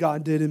honor what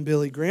God did in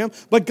Billy Graham,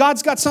 but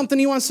God's got something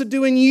He wants to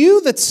do in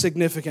you that's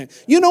significant.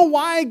 You know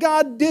why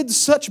God did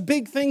such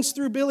big things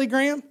through Billy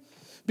Graham?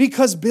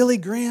 Because Billy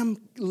Graham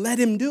let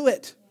Him do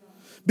it.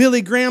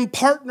 Billy Graham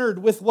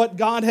partnered with what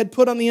God had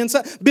put on the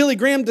inside. Billy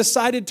Graham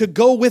decided to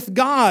go with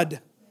God.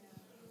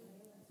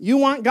 You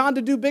want God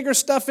to do bigger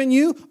stuff in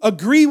you?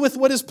 Agree with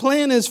what His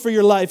plan is for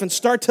your life and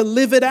start to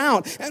live it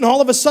out. And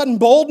all of a sudden,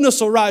 boldness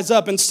will rise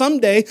up. And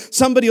someday,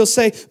 somebody will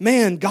say,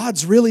 man,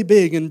 God's really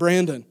big in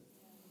Brandon.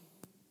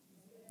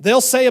 They'll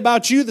say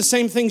about you the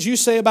same things you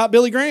say about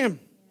Billy Graham.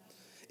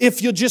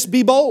 If you'll just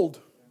be bold.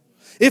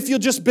 If you'll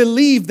just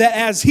believe that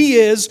as He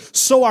is,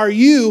 so are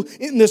you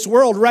in this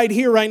world right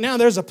here, right now.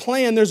 There's a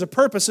plan, there's a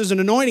purpose, there's an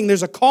anointing,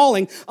 there's a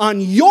calling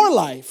on your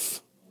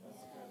life.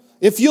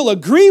 If you'll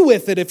agree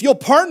with it, if you'll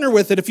partner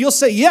with it, if you'll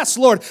say, yes,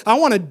 Lord, I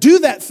want to do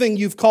that thing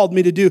you've called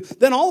me to do,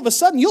 then all of a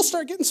sudden you'll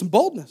start getting some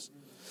boldness.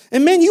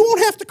 And man, you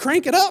won't have to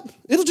crank it up.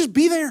 It'll just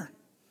be there.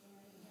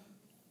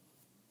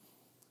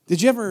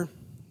 Did you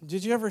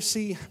ever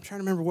see, I'm trying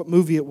to remember what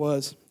movie it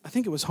was. I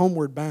think it was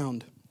Homeward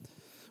Bound,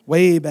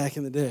 way back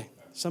in the day.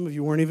 Some of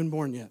you weren't even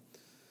born yet.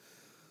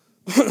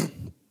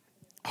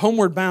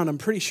 Homeward Bound, I'm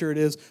pretty sure it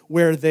is,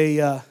 where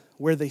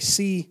they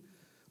see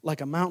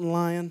like a mountain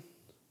lion.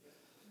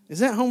 Is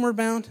that Homeward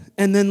Bound?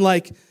 And then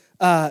I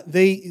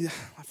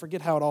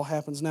forget how it all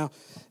happens now.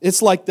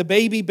 It's like the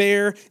baby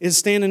bear is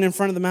standing in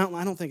front of the mountain.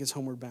 I don't think it's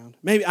Homeward Bound.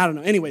 Maybe, I don't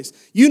know. Anyways,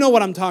 you know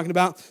what I'm talking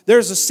about.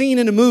 There's a scene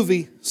in a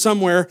movie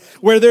somewhere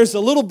where there's a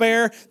little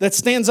bear that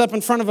stands up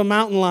in front of a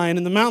mountain lion,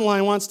 and the mountain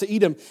lion wants to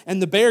eat him.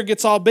 And the bear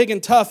gets all big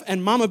and tough,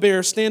 and Mama Bear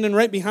is standing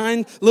right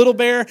behind Little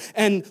Bear,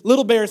 and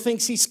Little Bear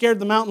thinks he scared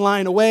the mountain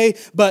lion away,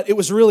 but it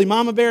was really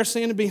Mama Bear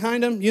standing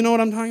behind him. You know what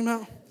I'm talking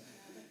about?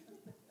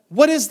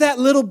 What does that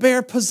little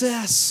bear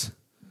possess?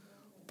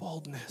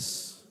 Boldness.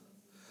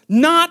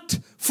 Not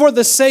for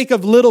the sake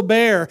of Little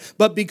Bear,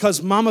 but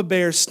because Mama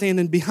Bear's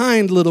standing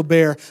behind Little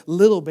Bear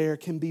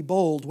can be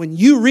bold. When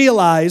you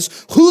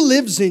realize who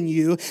lives in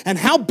you and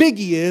how big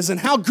He is and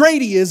how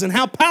great He is and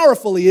how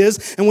powerful He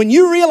is, and when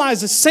you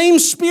realize the same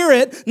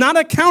Spirit, not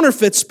a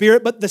counterfeit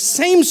spirit, but the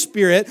same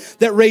Spirit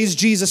that raised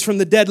Jesus from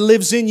the dead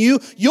lives in you,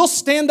 you'll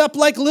stand up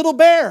like Little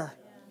Bear.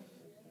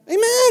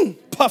 Amen.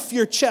 Puff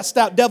your chest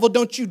out, devil.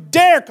 Don't you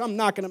dare come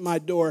knocking at my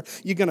door.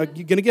 You're gonna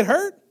get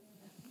hurt.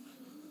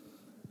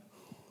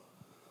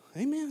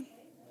 Amen.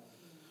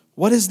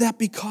 What is that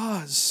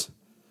because?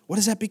 What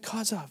is that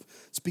because of?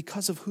 It's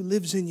because of who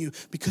lives in you.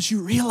 Because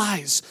you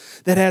realize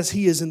that as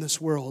He is in this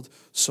world,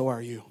 so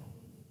are you.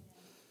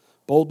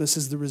 Boldness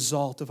is the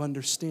result of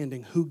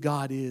understanding who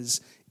God is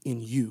in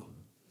you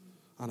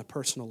on a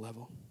personal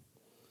level.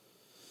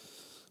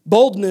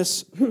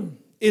 Boldness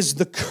is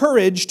the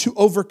courage to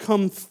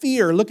overcome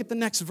fear. Look at the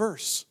next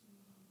verse.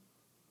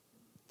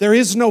 There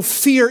is no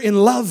fear in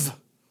love,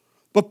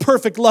 but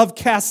perfect love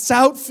casts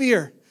out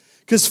fear.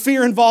 Because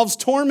fear involves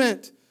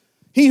torment.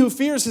 He who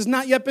fears has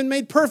not yet been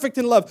made perfect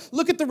in love.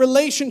 Look at the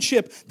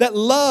relationship that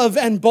love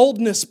and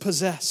boldness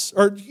possess.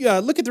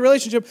 Look at the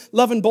relationship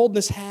love and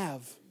boldness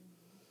have.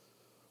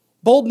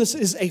 Boldness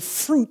is a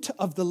fruit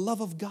of the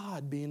love of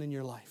God being in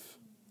your life.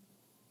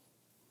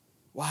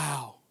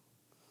 Wow.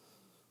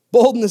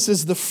 Boldness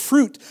is the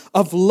fruit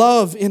of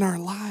love in our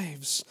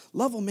lives.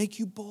 Love will make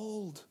you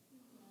bold.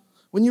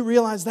 When you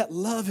realize that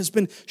love has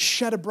been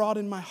shed abroad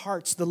in my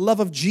hearts, the love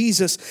of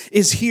Jesus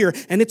is here,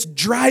 and it's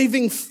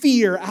driving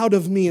fear out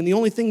of me, and the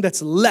only thing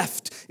that's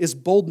left is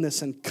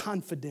boldness and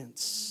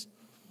confidence.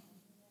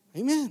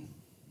 Amen.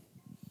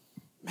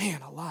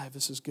 Man alive,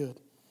 this is good.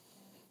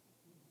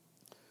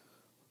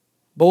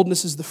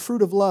 Boldness is the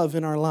fruit of love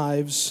in our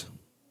lives,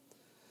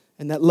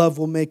 and that love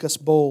will make us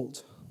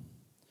bold.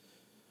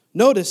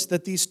 Notice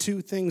that these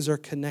two things are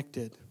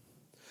connected.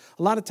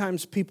 A lot of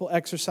times people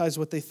exercise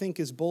what they think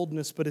is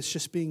boldness, but it's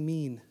just being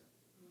mean.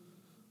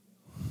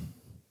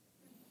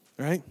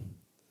 Right?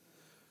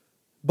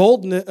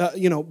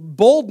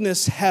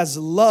 Boldness has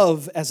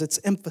love as its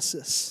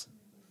emphasis.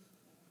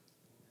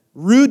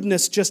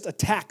 Rudeness just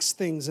attacks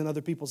things in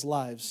other people's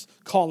lives,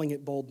 calling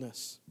it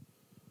boldness.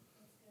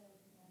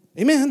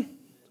 Amen.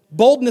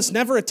 Boldness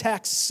never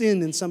attacks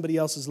sin in somebody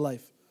else's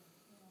life.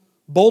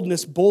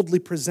 Boldness boldly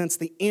presents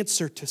the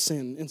answer to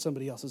sin in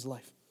somebody else's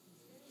life.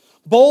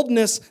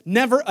 Boldness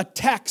never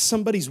attacks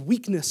somebody's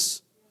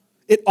weakness.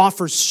 It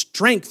offers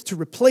strength to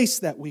replace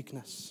that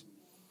weakness.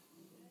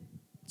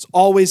 It's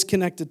always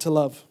connected to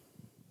love.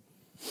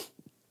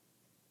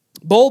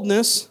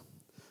 Boldness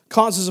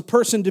causes a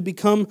person to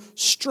become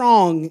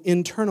strong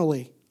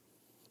internally.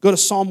 Go to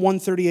Psalm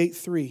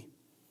 138:3.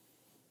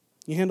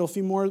 You handle a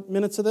few more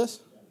minutes of this?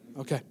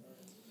 Okay.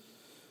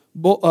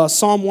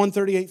 Psalm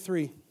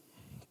 138:3.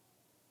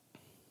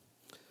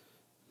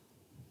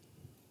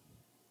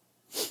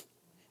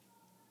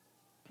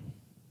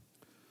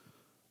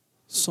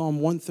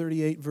 Psalm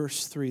 138,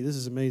 verse 3. This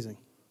is amazing.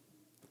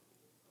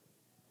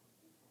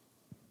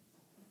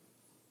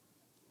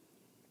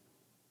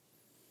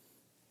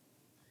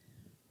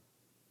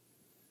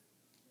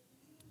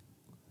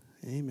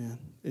 Amen.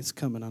 It's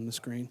coming on the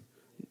screen.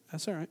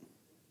 That's all right.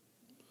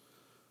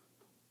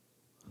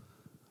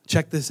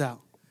 Check this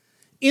out.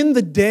 In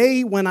the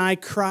day when I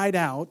cried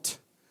out,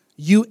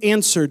 you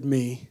answered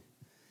me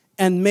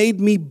and made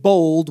me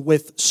bold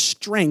with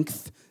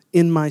strength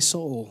in my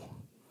soul.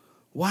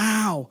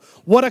 Wow,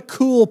 what a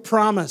cool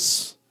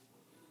promise.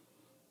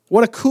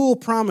 What a cool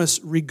promise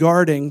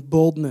regarding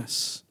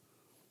boldness.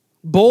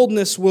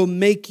 Boldness will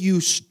make you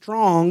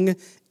strong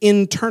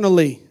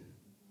internally.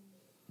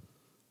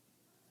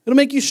 It'll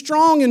make you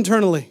strong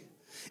internally.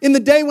 In the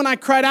day when I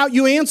cried out,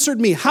 you answered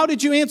me. How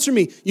did you answer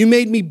me? You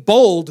made me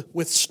bold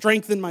with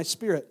strength in my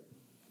spirit.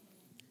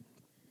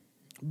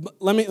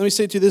 Let me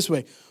say it to you this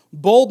way.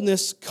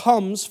 Boldness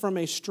comes from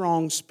a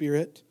strong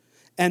spirit,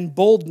 and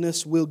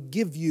boldness will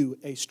give you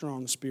a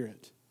strong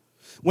spirit.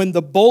 When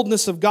the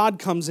boldness of God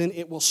comes in,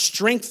 it will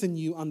strengthen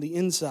you on the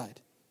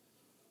inside.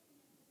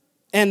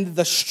 And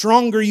the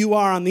stronger you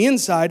are on the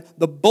inside,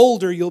 the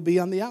bolder you'll be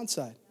on the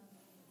outside.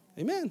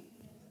 Amen.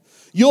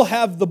 You'll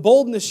have the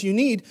boldness you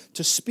need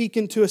to speak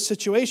into a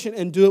situation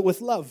and do it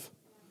with love.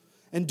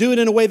 And do it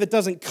in a way that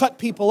doesn't cut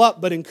people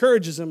up, but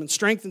encourages them and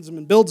strengthens them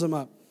and builds them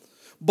up.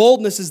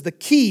 Boldness is the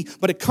key,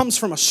 but it comes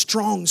from a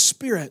strong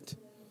spirit.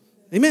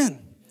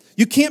 Amen.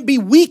 You can't be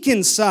weak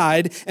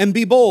inside and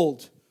be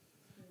bold.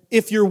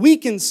 If you're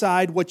weak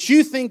inside, what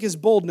you think is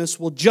boldness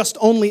will just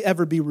only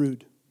ever be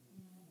rude.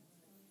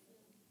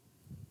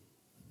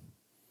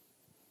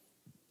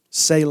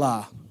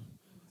 Selah.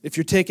 If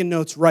you're taking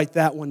notes, write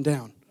that one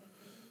down.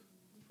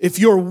 If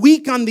you're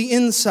weak on the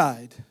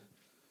inside,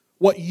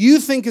 what you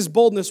think is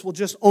boldness will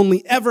just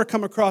only ever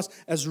come across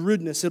as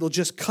rudeness. It'll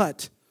just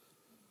cut.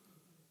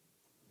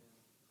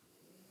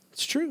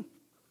 It's true.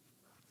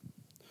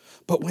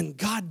 But when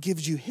God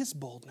gives you His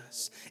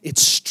boldness, it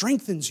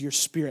strengthens your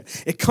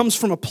spirit. It comes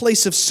from a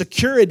place of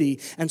security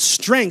and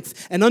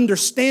strength and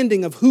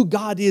understanding of who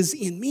God is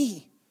in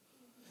me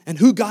and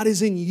who God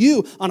is in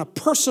you on a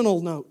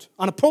personal note,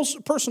 on a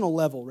personal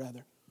level,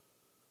 rather.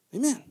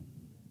 Amen.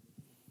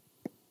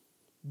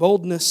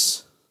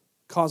 Boldness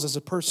causes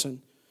a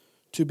person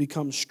to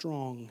become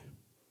strong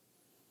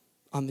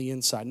on the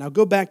inside. Now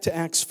go back to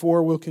Acts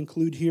 4. We'll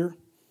conclude here.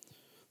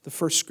 The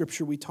first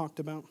scripture we talked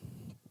about.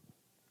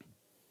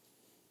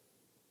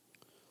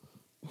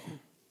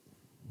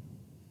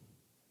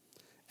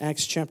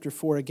 Acts chapter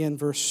 4, again,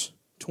 verse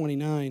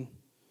 29.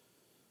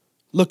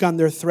 Look on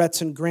their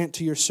threats and grant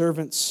to your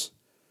servants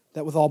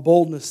that with all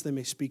boldness they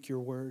may speak your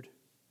word.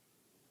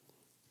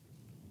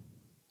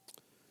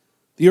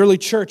 The early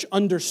church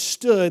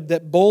understood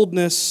that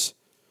boldness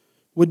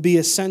would be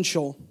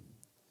essential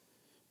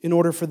in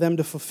order for them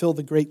to fulfill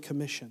the Great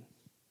Commission.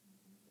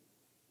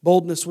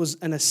 Boldness was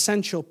an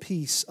essential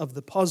piece of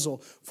the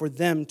puzzle for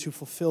them to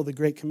fulfill the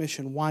Great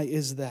Commission. Why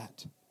is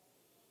that?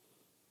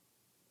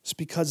 It's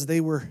because they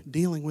were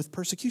dealing with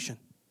persecution.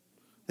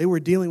 They were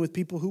dealing with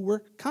people who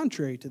were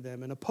contrary to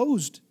them and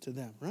opposed to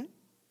them, right?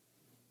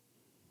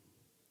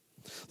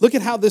 Look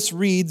at how this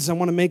reads. I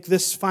want to make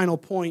this final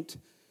point,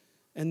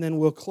 and then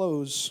we'll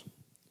close.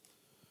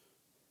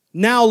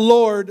 Now,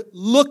 Lord,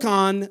 look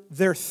on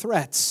their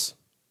threats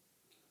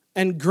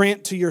and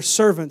grant to your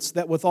servants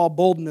that with all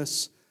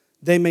boldness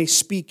they may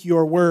speak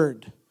your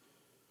word.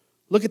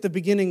 Look at the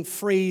beginning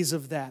phrase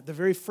of that, the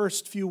very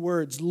first few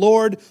words.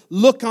 Lord,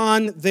 look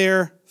on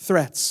their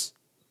threats.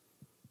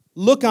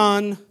 Look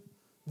on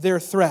their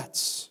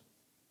threats.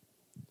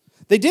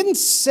 They didn't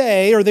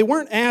say, or they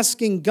weren't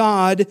asking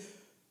God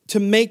to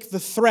make the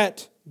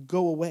threat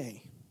go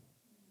away.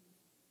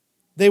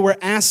 They were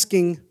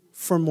asking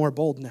for more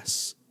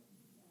boldness.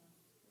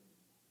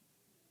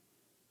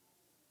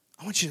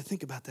 I want you to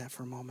think about that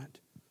for a moment.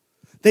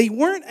 They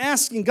weren't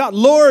asking God,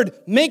 Lord,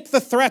 make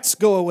the threats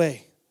go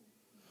away.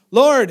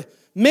 Lord,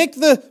 make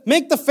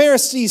the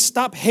Pharisees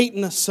stop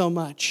hating us so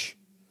much.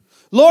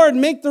 Lord,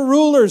 make the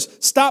rulers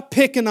stop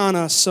picking on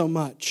us so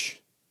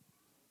much.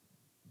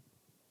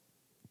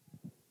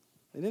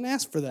 They didn't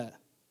ask for that.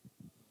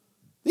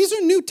 These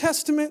are New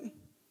Testament,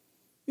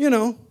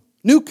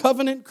 New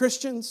Covenant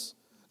Christians.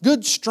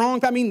 Good, strong.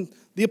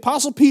 The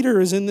Apostle Peter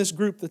is in this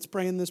group that's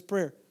praying this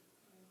prayer.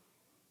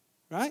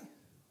 Right?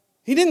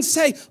 He didn't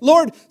say,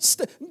 Lord,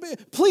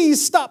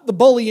 please stop the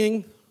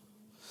bullying.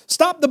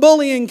 Stop the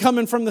bullying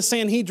coming from the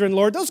Sanhedrin,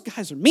 Lord. Those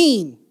guys are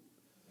mean.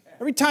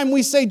 Every time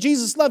we say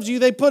Jesus loves you,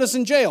 they put us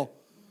in jail.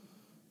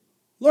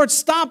 Lord,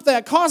 stop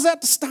that. Cause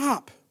that to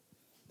stop.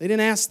 They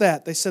didn't ask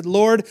that. They said,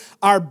 Lord,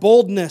 our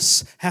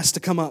boldness has to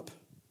come up.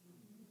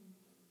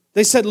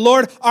 They said,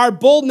 Lord, our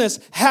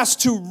boldness has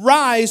to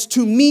rise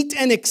to meet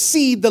and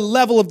exceed the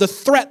level of the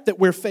threat that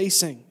we're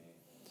facing.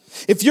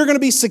 If you're going to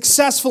be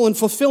successful in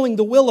fulfilling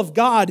the will of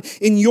God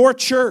in your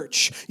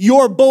church,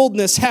 your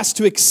boldness has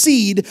to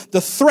exceed the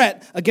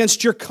threat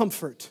against your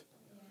comfort.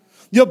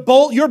 Your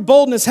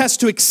boldness has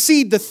to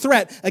exceed the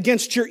threat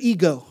against your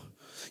ego.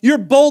 Your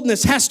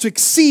boldness has to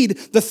exceed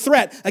the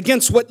threat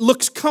against what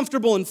looks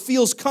comfortable and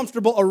feels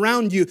comfortable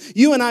around you.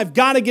 You and I have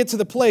got to get to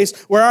the place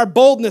where our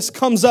boldness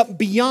comes up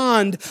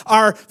beyond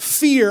our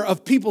fear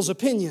of people's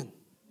opinion.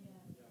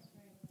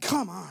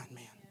 Come on.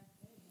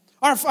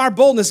 Our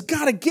boldness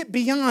got to get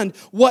beyond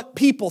what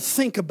people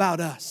think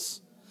about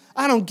us.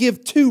 I don't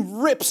give two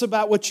rips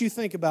about what you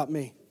think about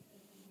me.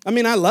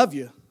 I love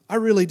you. I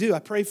really do. I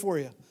pray for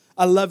you.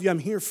 I love you. I'm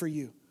here for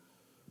you.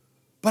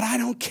 But I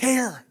don't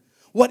care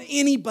what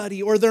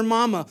anybody or their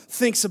mama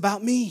thinks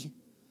about me.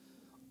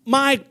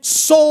 My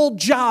sole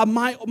job,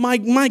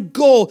 my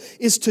goal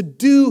is to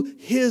do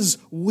His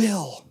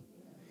will.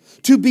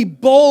 to be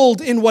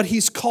bold in what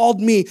He's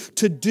called me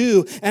to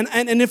do. And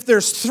if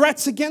there's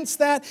threats against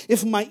that,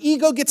 if my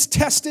ego gets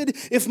tested,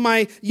 if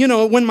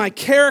when my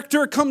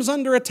character comes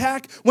under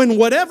attack, when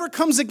whatever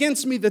comes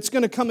against me that's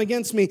going to come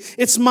against me,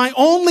 it's my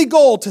only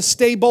goal to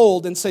stay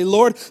bold and say,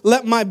 Lord,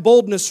 let my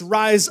boldness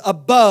rise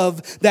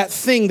above that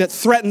thing that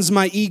threatens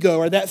my ego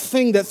or that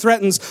thing that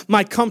threatens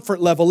my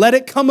comfort level. Let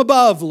it come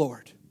above,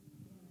 Lord.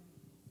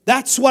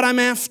 That's what I'm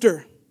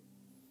after.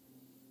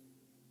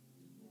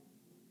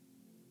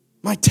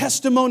 My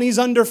testimony's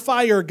under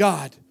fire,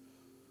 God.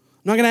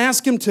 I'm not going to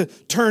ask Him to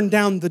turn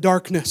down the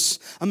darkness.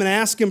 I'm going to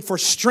ask Him for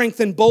strength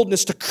and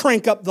boldness to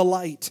crank up the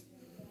light.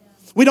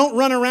 We don't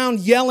run around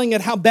yelling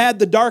at how bad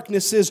the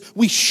darkness is.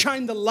 We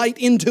shine the light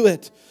into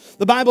it.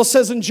 The Bible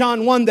says in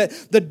John 1 that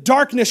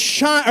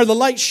the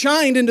light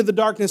shined into the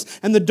darkness,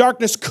 and the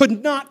darkness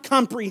could not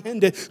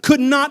comprehend it, could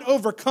not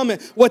overcome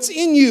it. What's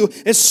in you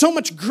is so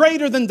much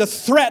greater than the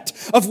threat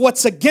of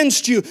what's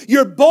against you.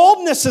 Your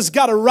boldness has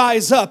got to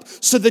rise up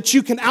so that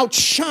you can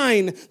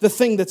outshine the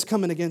thing that's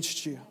coming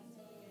against you.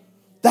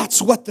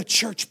 That's what the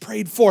church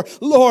prayed for.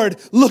 Lord,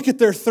 look at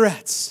their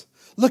threats.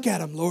 Look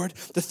at them, Lord.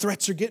 The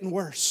threats are getting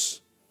worse.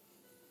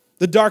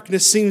 The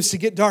darkness seems to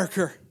get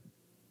darker.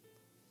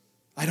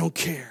 I don't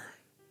care.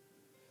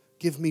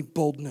 Give me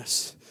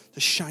boldness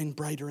to shine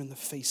brighter in the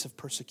face of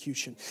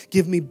persecution.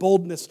 Give me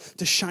boldness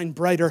to shine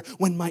brighter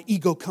when my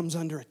ego comes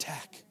under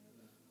attack.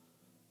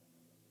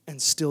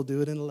 And still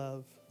do it in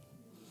love.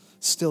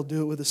 Still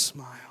do it with a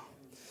smile.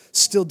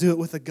 Still do it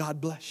with a God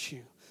bless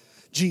you.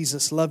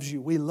 Jesus loves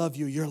you. We love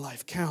you. Your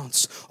life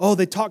counts. Oh,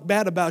 they talk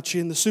bad about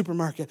you in the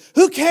supermarket.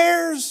 Who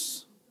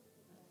cares?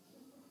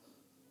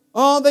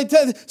 Oh,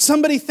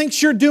 somebody thinks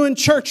you're doing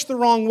church the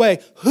wrong way.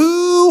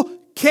 Who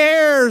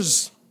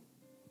cares?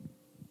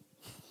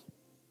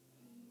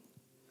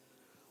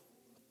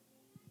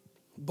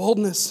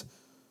 Boldness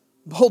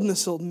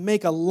will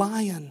make a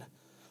lion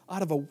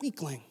out of a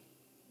weakling.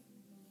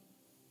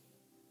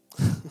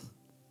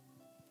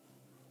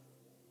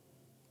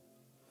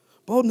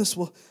 Boldness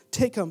will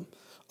take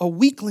a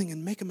weakling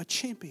and make him a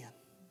champion.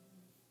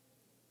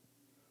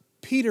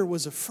 Peter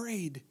was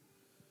afraid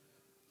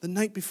the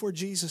night before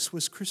Jesus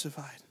was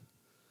crucified.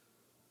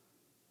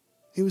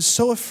 He was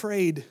so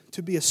afraid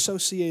to be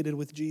associated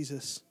with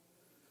Jesus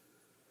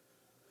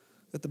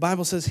that the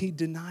Bible says he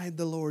denied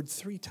the Lord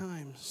 3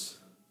 times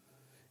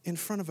in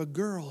front of a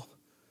girl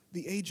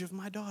the age of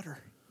my daughter.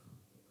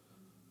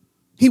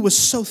 He was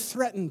so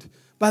threatened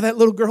by that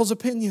little girl's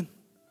opinion,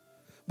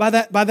 by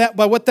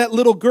what that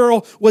little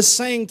girl was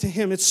saying to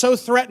him. It so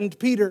threatened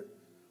Peter.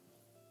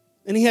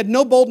 And he had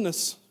no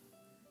boldness.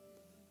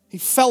 He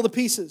fell to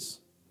pieces.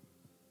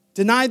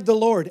 Denied the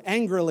Lord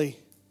angrily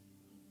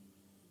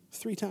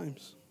 3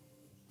 times.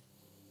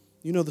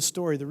 You know the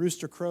story. The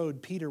rooster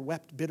crowed. Peter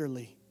wept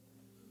bitterly.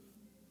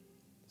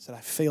 Said, I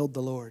failed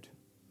the Lord.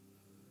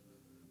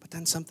 But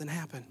then something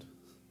happened.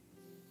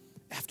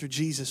 After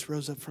Jesus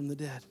rose up from the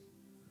dead,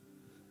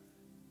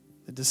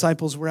 the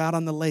disciples were out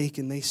on the lake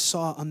and they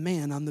saw a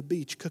man on the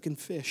beach cooking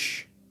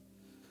fish.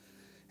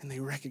 And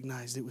they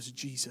recognized it was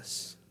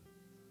Jesus.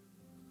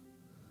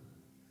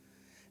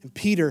 And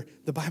Peter,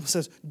 the Bible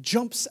says,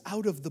 jumps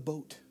out of the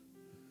boat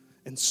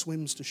and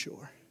swims to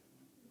shore.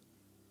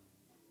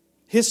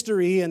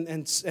 History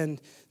and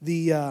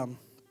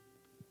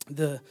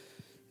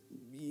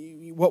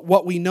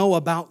what we know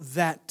about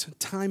that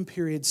time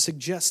period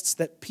suggests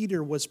that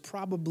Peter was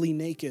probably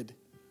naked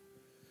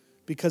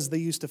because they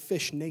used to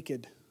fish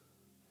naked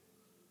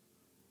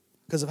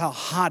because of how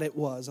hot it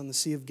was on the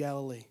Sea of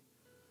Galilee.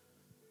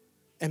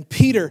 And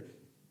Peter,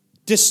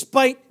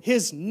 despite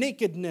his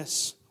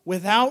nakedness,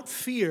 without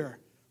fear,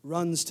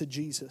 runs to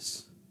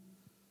Jesus.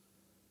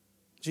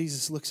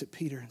 Jesus looks at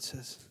Peter and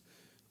says,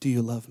 do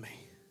you love me?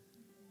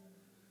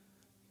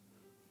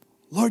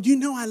 Lord, you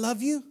know I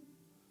love you.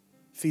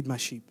 Feed my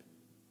sheep.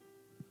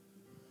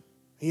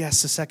 He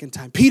asks the second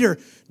time, Peter,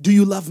 do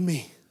you love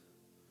me?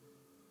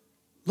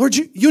 Lord,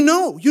 you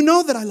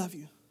know that I love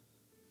you.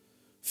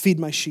 Feed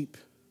my sheep.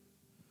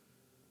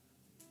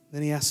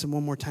 Then he asks him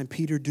one more time,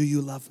 Peter, do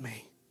you love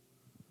me?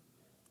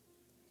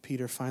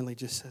 Peter finally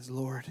just says,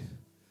 Lord,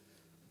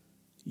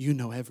 you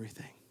know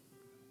everything.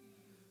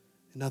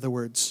 In other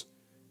words,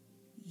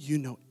 you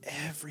know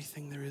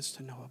everything there is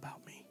to know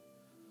about me.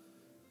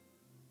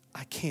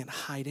 I can't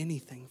hide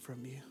anything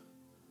from you.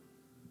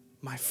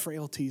 My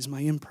frailties,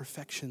 my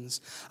imperfections,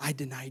 I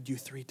denied you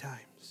 3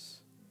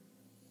 times.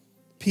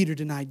 Peter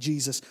denied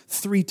Jesus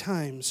 3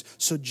 times,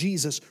 so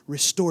Jesus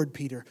restored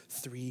Peter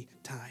 3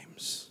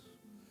 times.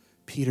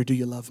 Peter, do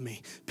you love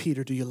me?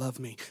 Peter, do you love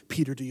me?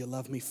 Peter, do you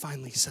love me?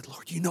 Finally he said,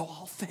 Lord, you know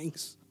all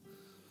things.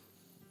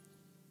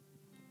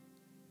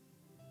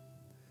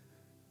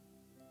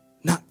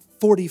 Not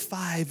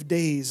 45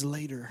 days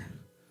later,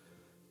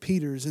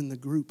 Peter's in the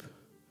group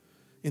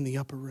in the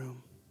upper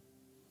room.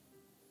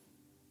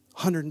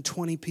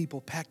 120 people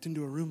packed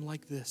into a room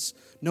like this.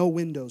 No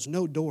windows,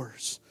 no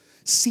doors.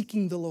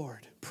 Seeking the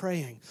Lord,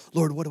 praying,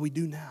 Lord, what do we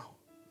do now?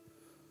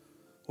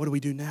 What do we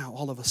do now?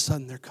 All of a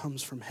sudden there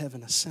comes from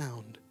heaven a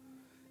sound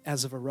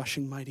as of a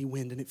rushing mighty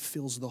wind, and it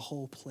fills the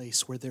whole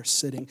place where they're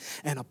sitting.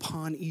 And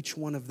upon each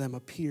one of them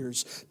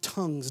appears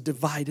tongues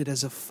divided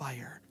as of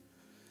fire.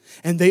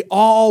 And they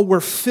all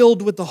were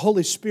filled with the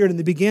Holy Spirit, and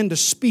they began to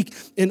speak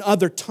in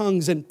other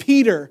tongues. And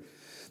Peter,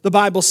 the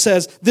Bible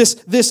says,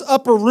 this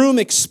upper room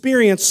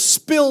experience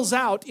spills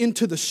out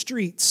into the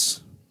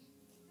streets.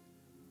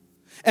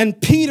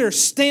 And Peter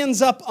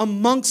stands up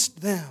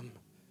amongst them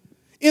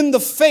in the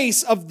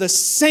face of the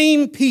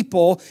same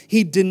people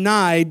he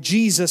denied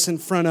Jesus in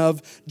front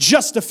of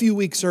just a few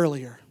weeks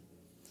earlier.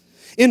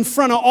 In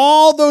front of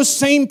all those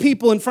same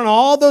people, in front of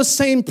all those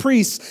same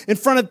priests, in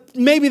front of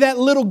maybe that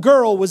little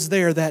girl was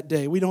there that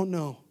day. We don't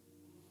know.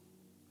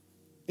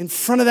 In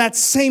front of that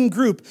same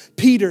group,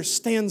 Peter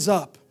stands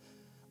up,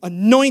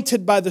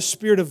 anointed by the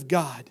Spirit of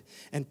God,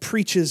 and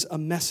preaches a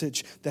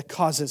message that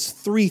causes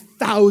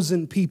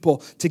 3,000 people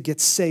to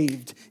get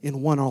saved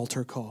in one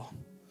altar call.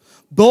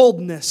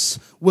 Boldness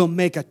will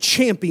make a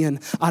champion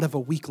out of a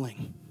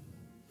weakling.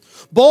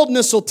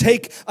 Boldness will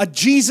take a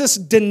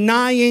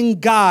Jesus-denying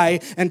guy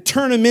and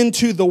turn him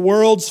into the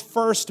world's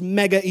first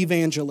mega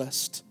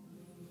evangelist.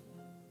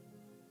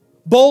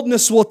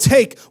 Boldness will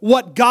take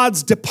what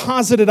God's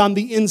deposited on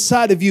the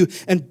inside of you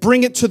and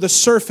bring it to the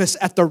surface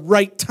at the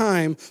right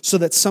time so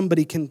that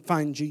somebody can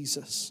find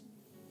Jesus.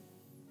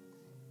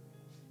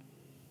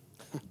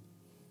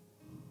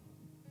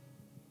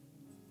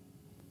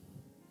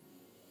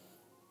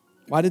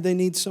 Why did they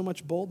need so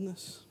much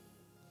boldness?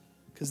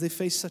 Because they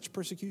faced such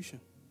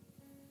persecution.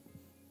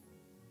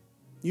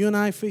 You and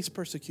I face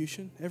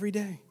persecution every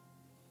day.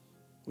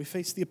 We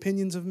face the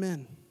opinions of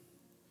men.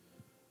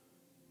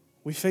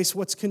 We face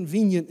what's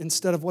convenient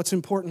instead of what's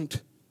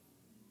important.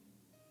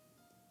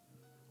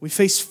 We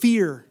face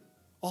fear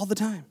all the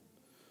time.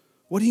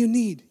 What do you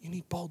need? You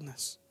need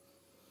boldness.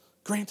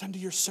 Grant unto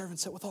your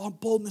servants that with all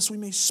boldness we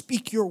may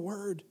speak your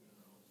word.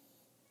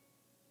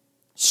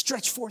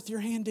 Stretch forth your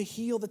hand to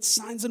heal, that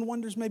signs and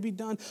wonders may be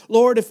done.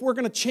 Lord, if we're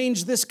going to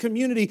change this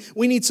community,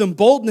 we need some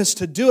boldness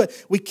to do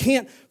it. We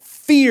can't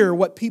fear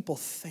what people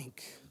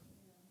think.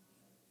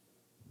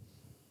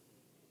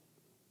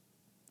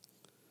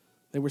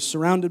 They were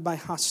surrounded by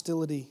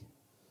hostility.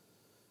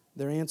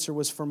 Their answer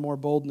was for more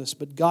boldness,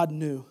 but God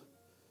knew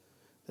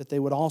that they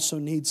would also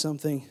need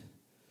something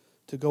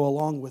to go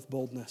along with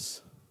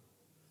boldness.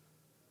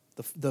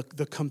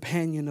 The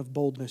companion of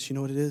boldness, you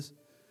know what it is?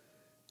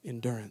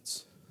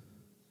 Endurance.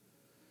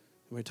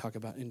 We're going to talk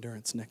about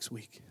endurance next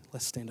week.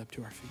 Let's stand up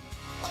to our feet.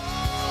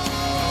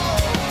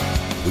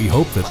 We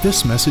hope that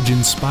this message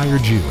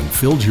inspired you and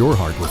filled your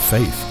heart with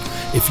faith.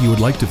 If you would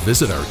like to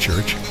visit our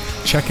church,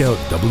 check out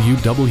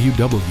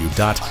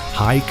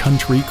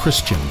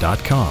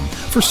www.highcountrychristian.com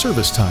for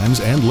service times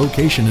and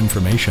location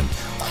information.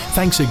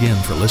 Thanks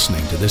again for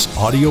listening to this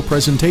audio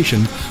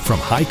presentation from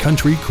High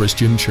Country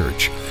Christian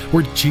Church,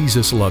 where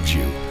Jesus loves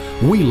you,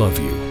 we love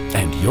you,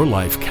 and your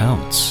life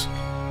counts.